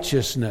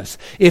righteousness.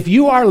 If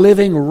you are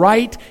living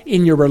right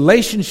in your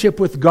relationship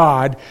with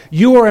God,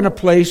 you are in a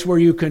place where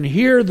you can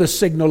hear the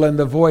signal and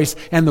the voice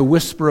and the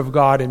whisper of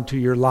God into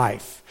your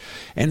life.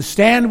 And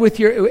stand with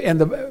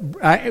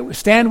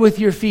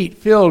your feet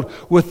filled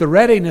with the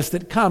readiness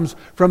that comes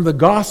from the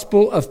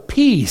gospel of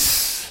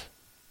peace.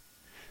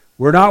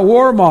 We're not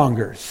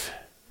warmongers.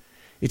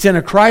 It's in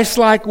a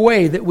Christ-like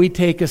way that we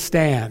take a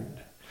stand.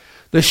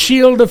 The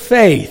shield of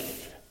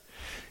faith.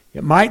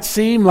 It might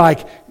seem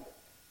like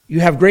you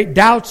have great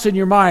doubts in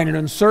your mind and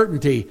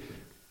uncertainty.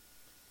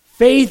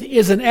 Faith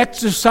is an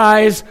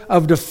exercise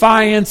of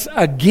defiance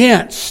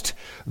against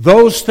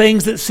those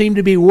things that seem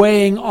to be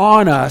weighing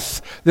on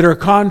us that are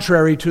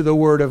contrary to the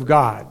Word of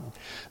God.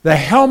 The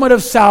helmet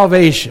of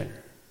salvation.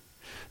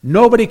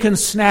 Nobody can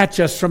snatch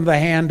us from the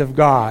hand of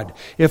God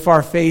if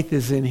our faith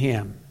is in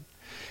Him.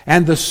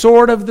 And the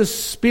sword of the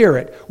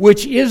Spirit,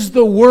 which is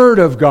the Word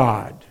of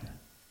God.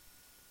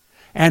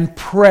 And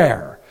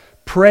prayer.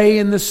 Pray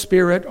in the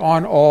Spirit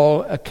on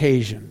all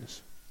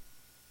occasions.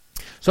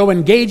 So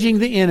engaging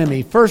the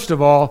enemy, first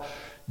of all,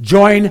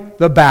 join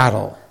the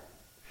battle.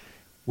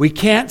 We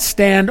can't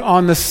stand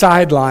on the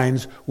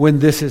sidelines when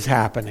this is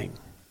happening.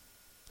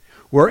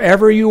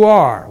 Wherever you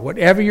are,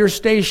 whatever your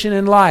station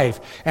in life,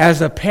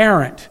 as a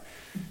parent,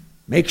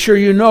 make sure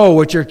you know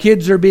what your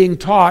kids are being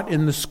taught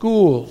in the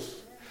schools.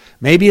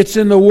 Maybe it's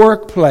in the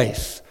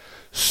workplace.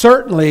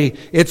 Certainly,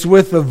 it's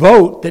with the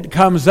vote that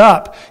comes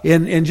up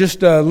in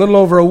just a little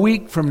over a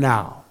week from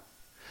now.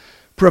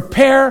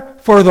 Prepare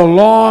for the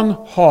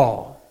long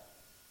haul.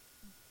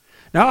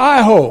 Now,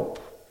 I hope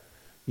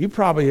you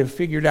probably have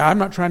figured out, I'm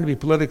not trying to be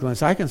political in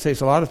this, I can say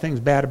a lot of things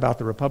bad about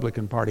the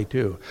Republican Party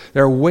too.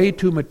 They're way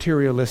too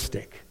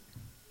materialistic,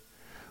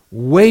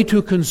 way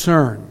too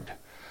concerned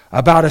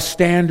about a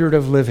standard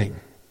of living.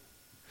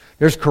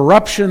 There's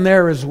corruption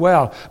there as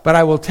well. But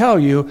I will tell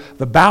you,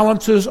 the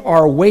balances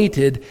are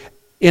weighted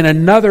in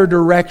another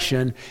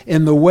direction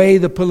in the way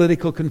the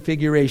political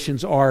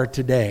configurations are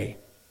today.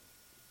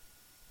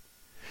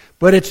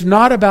 But it's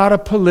not about a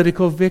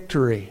political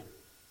victory.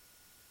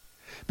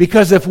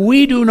 Because if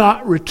we do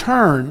not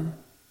return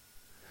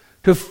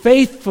to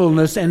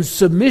faithfulness and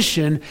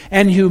submission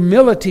and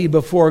humility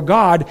before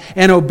God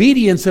and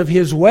obedience of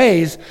His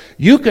ways,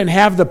 you can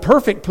have the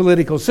perfect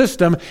political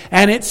system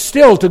and it's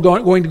still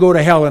going to go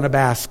to hell in a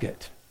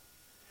basket.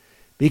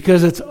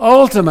 Because it's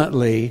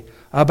ultimately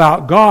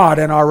about God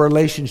and our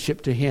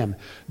relationship to Him.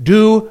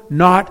 Do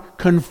not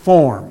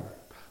conform.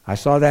 I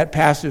saw that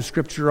passage of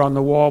Scripture on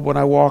the wall when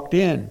I walked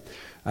in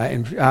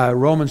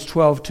Romans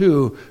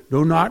 12:2,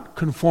 do not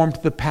conform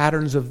to the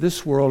patterns of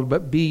this world,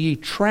 but be ye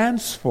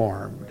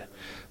transformed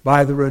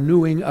by the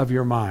renewing of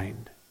your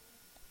mind.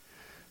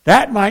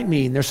 That might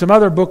mean, there's some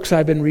other books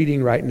I've been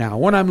reading right now.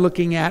 One I'm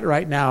looking at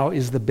right now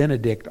is the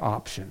Benedict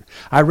option.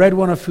 I read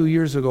one a few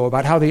years ago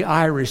about how the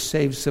Irish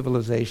saved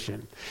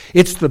civilization.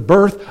 It's the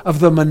birth of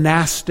the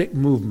monastic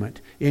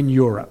movement in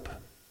Europe.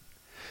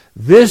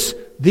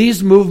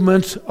 These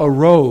movements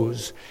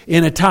arose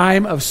in a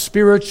time of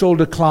spiritual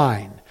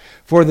decline.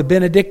 for the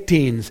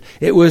Benedictines.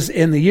 It was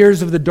in the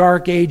years of the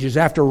Dark Ages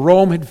after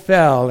Rome had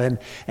fell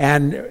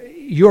and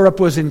Europe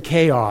was in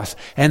chaos.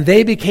 And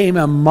they became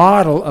a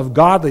model of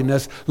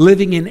godliness,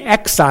 living in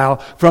exile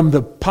from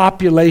the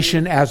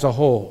population as a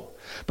whole.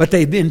 But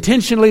they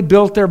intentionally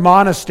built their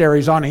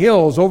monasteries on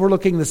hills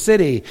overlooking the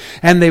city.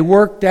 And they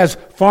worked as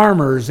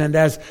farmers and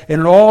as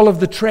in all of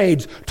the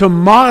trades to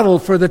model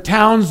for the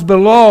towns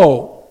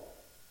below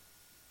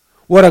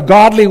what a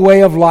godly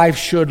way of life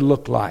should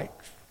look like.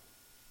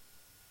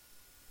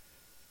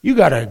 You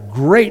got a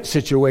great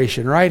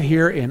situation right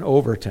here in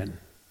Overton,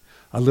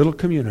 a little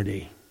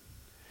community.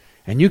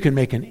 And you can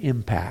make an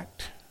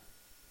impact.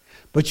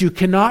 But you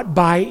cannot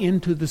buy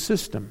into the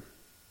system.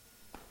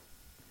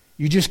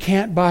 You just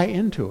can't buy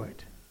into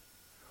it.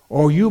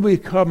 Or you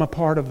become a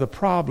part of the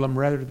problem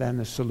rather than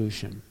the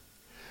solution.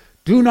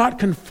 Do not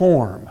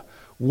conform.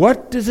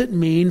 What does it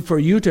mean for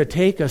you to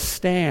take a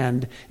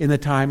stand in the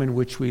time in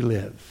which we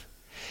live?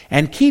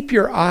 And keep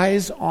your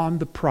eyes on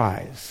the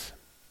prize.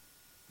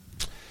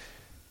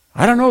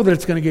 I don't know that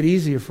it's going to get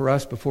easier for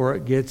us before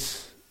it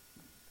gets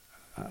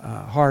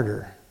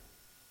harder.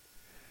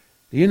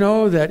 Do you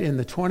know that in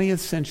the 20th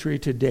century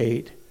to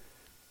date,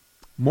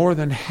 more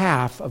than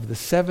half of the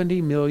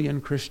 70 million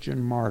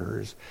Christian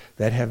martyrs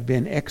that have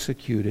been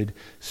executed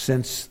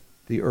since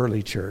the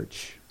early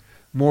church,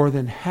 more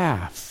than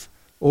half,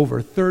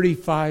 over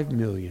 35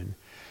 million,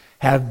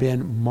 have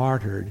been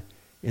martyred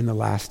in the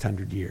last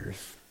 100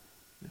 years.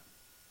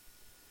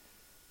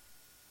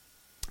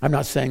 I'm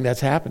not saying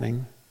that's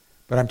happening,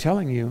 but I'm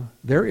telling you,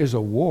 there is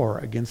a war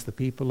against the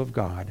people of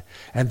God,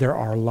 and there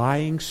are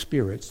lying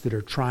spirits that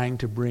are trying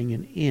to bring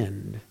an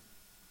end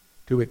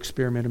to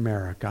Experiment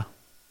America,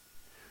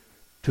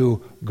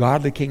 to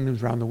godly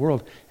kingdoms around the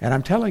world. And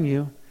I'm telling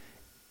you,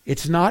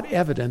 it's not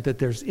evident that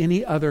there's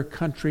any other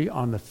country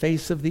on the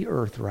face of the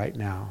earth right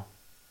now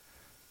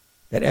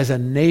that as a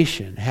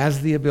nation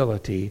has the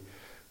ability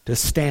to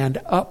stand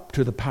up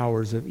to the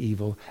powers of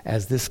evil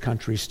as this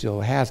country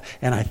still has.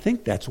 And I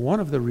think that's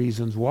one of the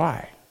reasons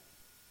why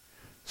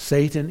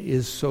Satan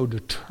is so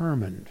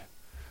determined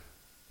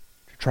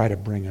to try to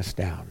bring us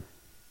down.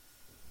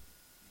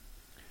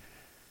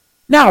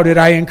 Now, did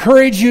I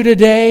encourage you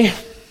today?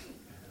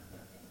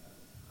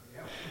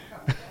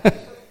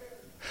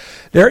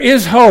 There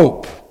is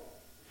hope.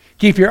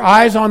 Keep your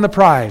eyes on the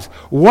prize.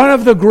 One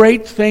of the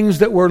great things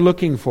that we're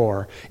looking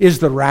for is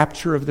the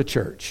rapture of the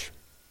church.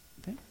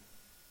 Okay?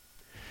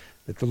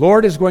 That the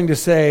Lord is going to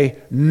say,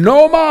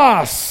 no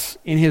mas,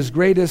 in his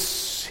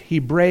greatest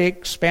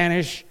Hebraic,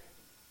 Spanish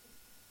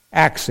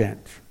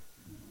accent.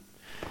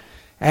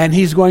 And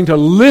he's going to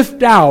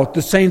lift out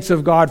the saints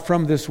of God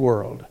from this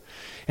world.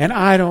 And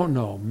I don't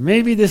know,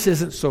 maybe this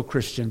isn't so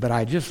Christian, but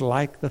I just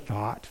like the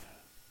thought.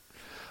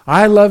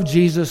 I love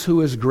Jesus,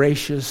 who is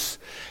gracious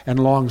and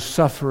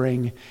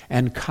long-suffering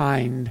and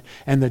kind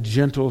and the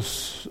gentle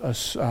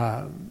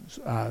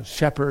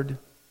shepherd.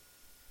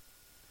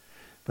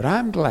 But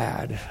I'm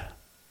glad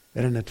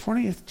that in the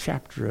 20th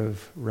chapter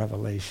of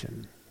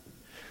Revelation,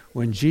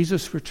 when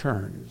Jesus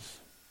returns,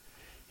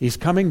 he's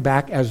coming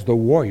back as the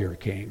warrior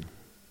king.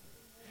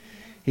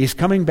 He's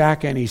coming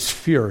back and he's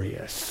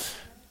furious.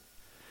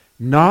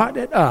 Not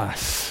at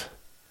us,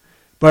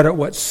 but at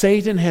what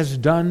Satan has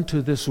done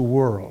to this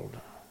world.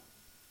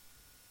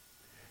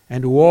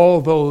 And to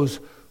all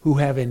those who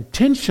have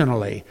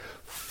intentionally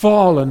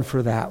fallen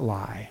for that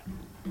lie.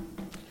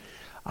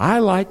 I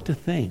like to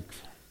think,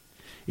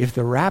 if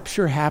the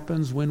rapture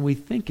happens when we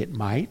think it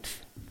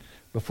might,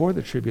 before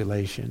the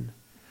tribulation,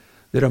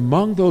 that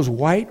among those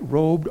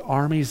white-robed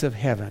armies of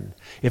heaven,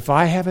 if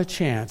I have a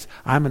chance,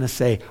 I'm going to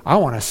say, I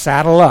want to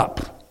saddle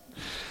up.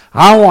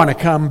 I want to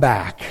come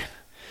back.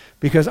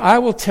 Because I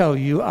will tell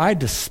you, I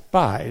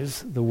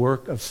despise the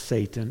work of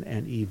Satan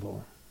and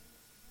evil.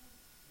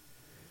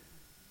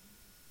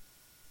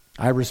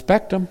 I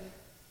respect him.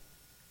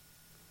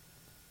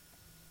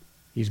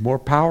 He's more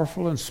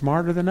powerful and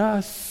smarter than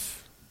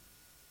us.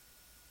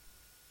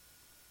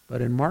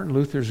 But in Martin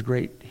Luther's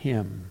great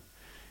hymn,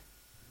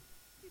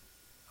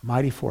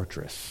 Mighty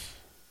Fortress,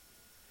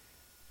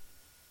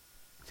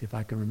 see if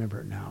I can remember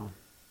it now.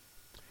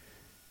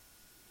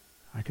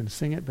 I can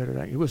sing it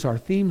better. It was our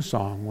theme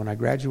song when I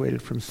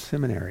graduated from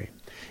seminary.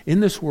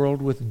 In this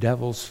world with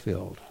devils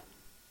filled,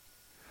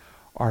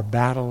 our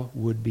battle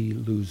would be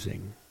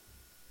losing.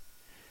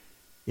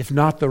 If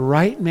not the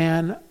right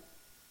man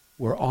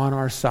were on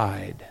our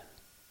side,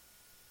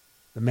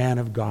 the man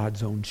of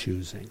God's own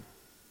choosing.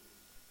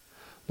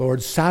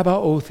 Lord,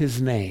 Sabaoth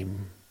his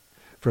name,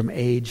 from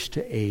age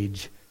to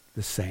age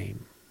the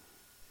same.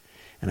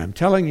 And I'm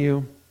telling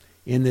you,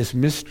 in this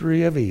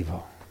mystery of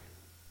evil,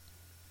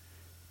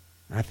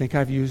 I think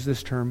I've used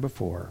this term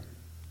before,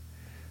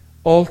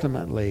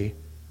 ultimately,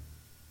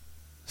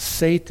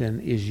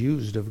 Satan is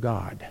used of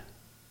God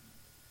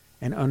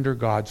and under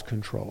God's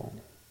control.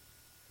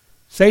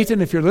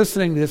 Satan, if you're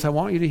listening to this, I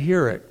want you to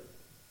hear it.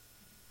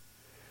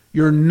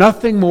 You're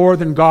nothing more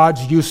than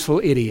God's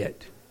useful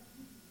idiot.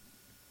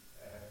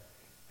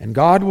 And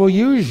God will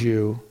use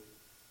you,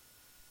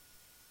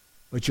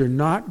 but you're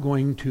not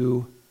going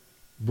to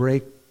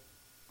break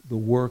the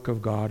work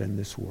of God in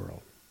this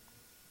world.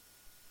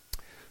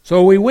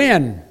 So we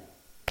win.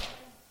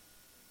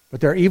 But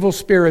there are evil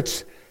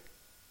spirits.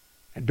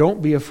 And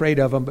don't be afraid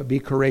of them, but be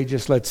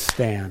courageous. Let's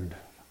stand.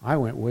 I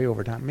went way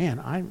over time. Man,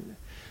 I'm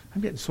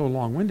getting so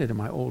long-winded in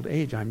my old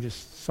age. I'm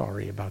just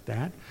sorry about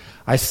that.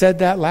 I said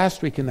that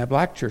last week in that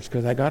black church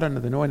because I got under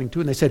the anointing too,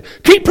 and they said,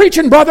 "Keep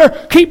preaching,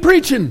 brother! Keep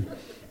preaching!"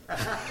 All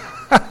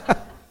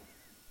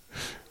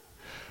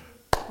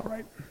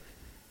right.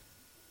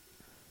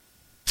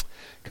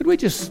 Could we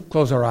just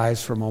close our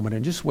eyes for a moment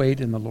and just wait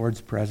in the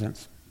Lord's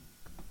presence?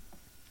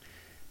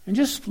 And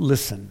just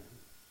listen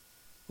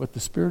what the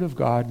Spirit of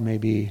God may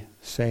be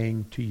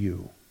saying to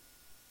you.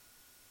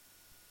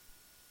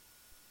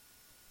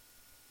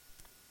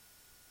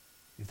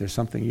 If there's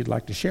something you'd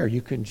like to share,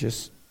 you can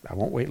just, I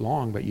won't wait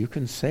long, but you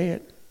can say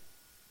it.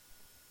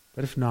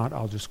 But if not,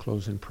 I'll just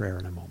close in prayer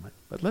in a moment.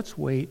 But let's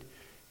wait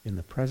in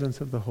the presence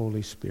of the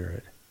Holy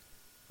Spirit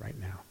right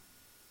now.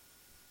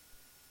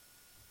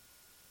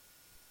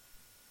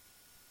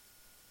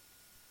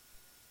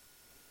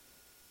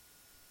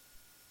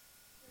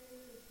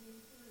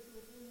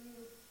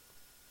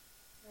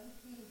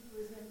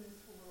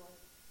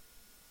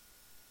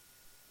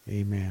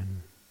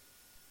 Amen.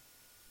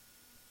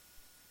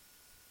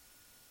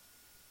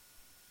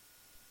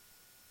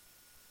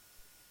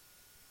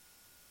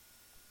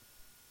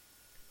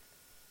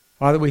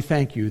 Father, we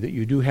thank you that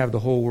you do have the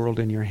whole world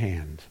in your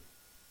hand.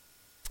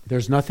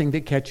 There's nothing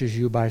that catches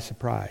you by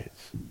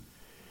surprise.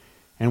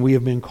 And we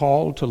have been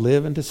called to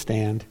live and to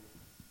stand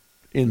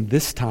in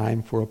this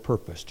time for a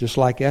purpose. Just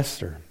like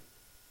Esther,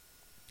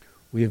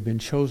 we have been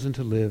chosen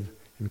to live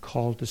and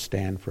called to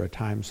stand for a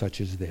time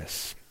such as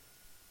this.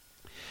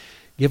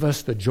 Give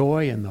us the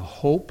joy and the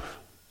hope.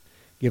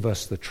 Give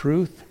us the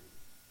truth.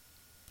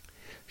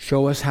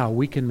 Show us how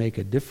we can make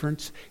a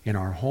difference in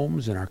our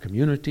homes, in our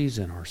communities,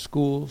 in our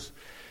schools,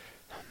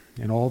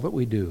 in all that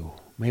we do.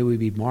 May we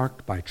be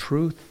marked by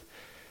truth,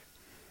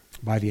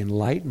 by the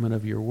enlightenment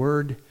of your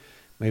word.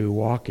 May we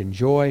walk in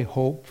joy,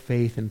 hope,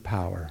 faith, and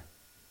power.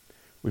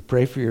 We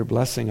pray for your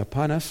blessing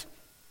upon us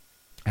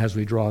as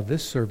we draw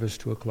this service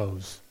to a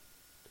close.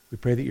 We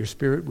pray that your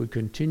Spirit would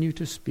continue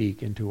to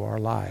speak into our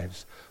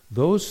lives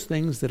those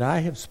things that I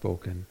have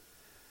spoken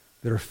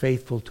that are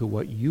faithful to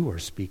what you are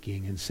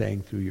speaking and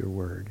saying through your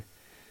word.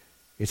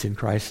 It's in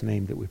Christ's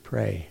name that we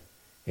pray.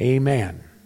 Amen.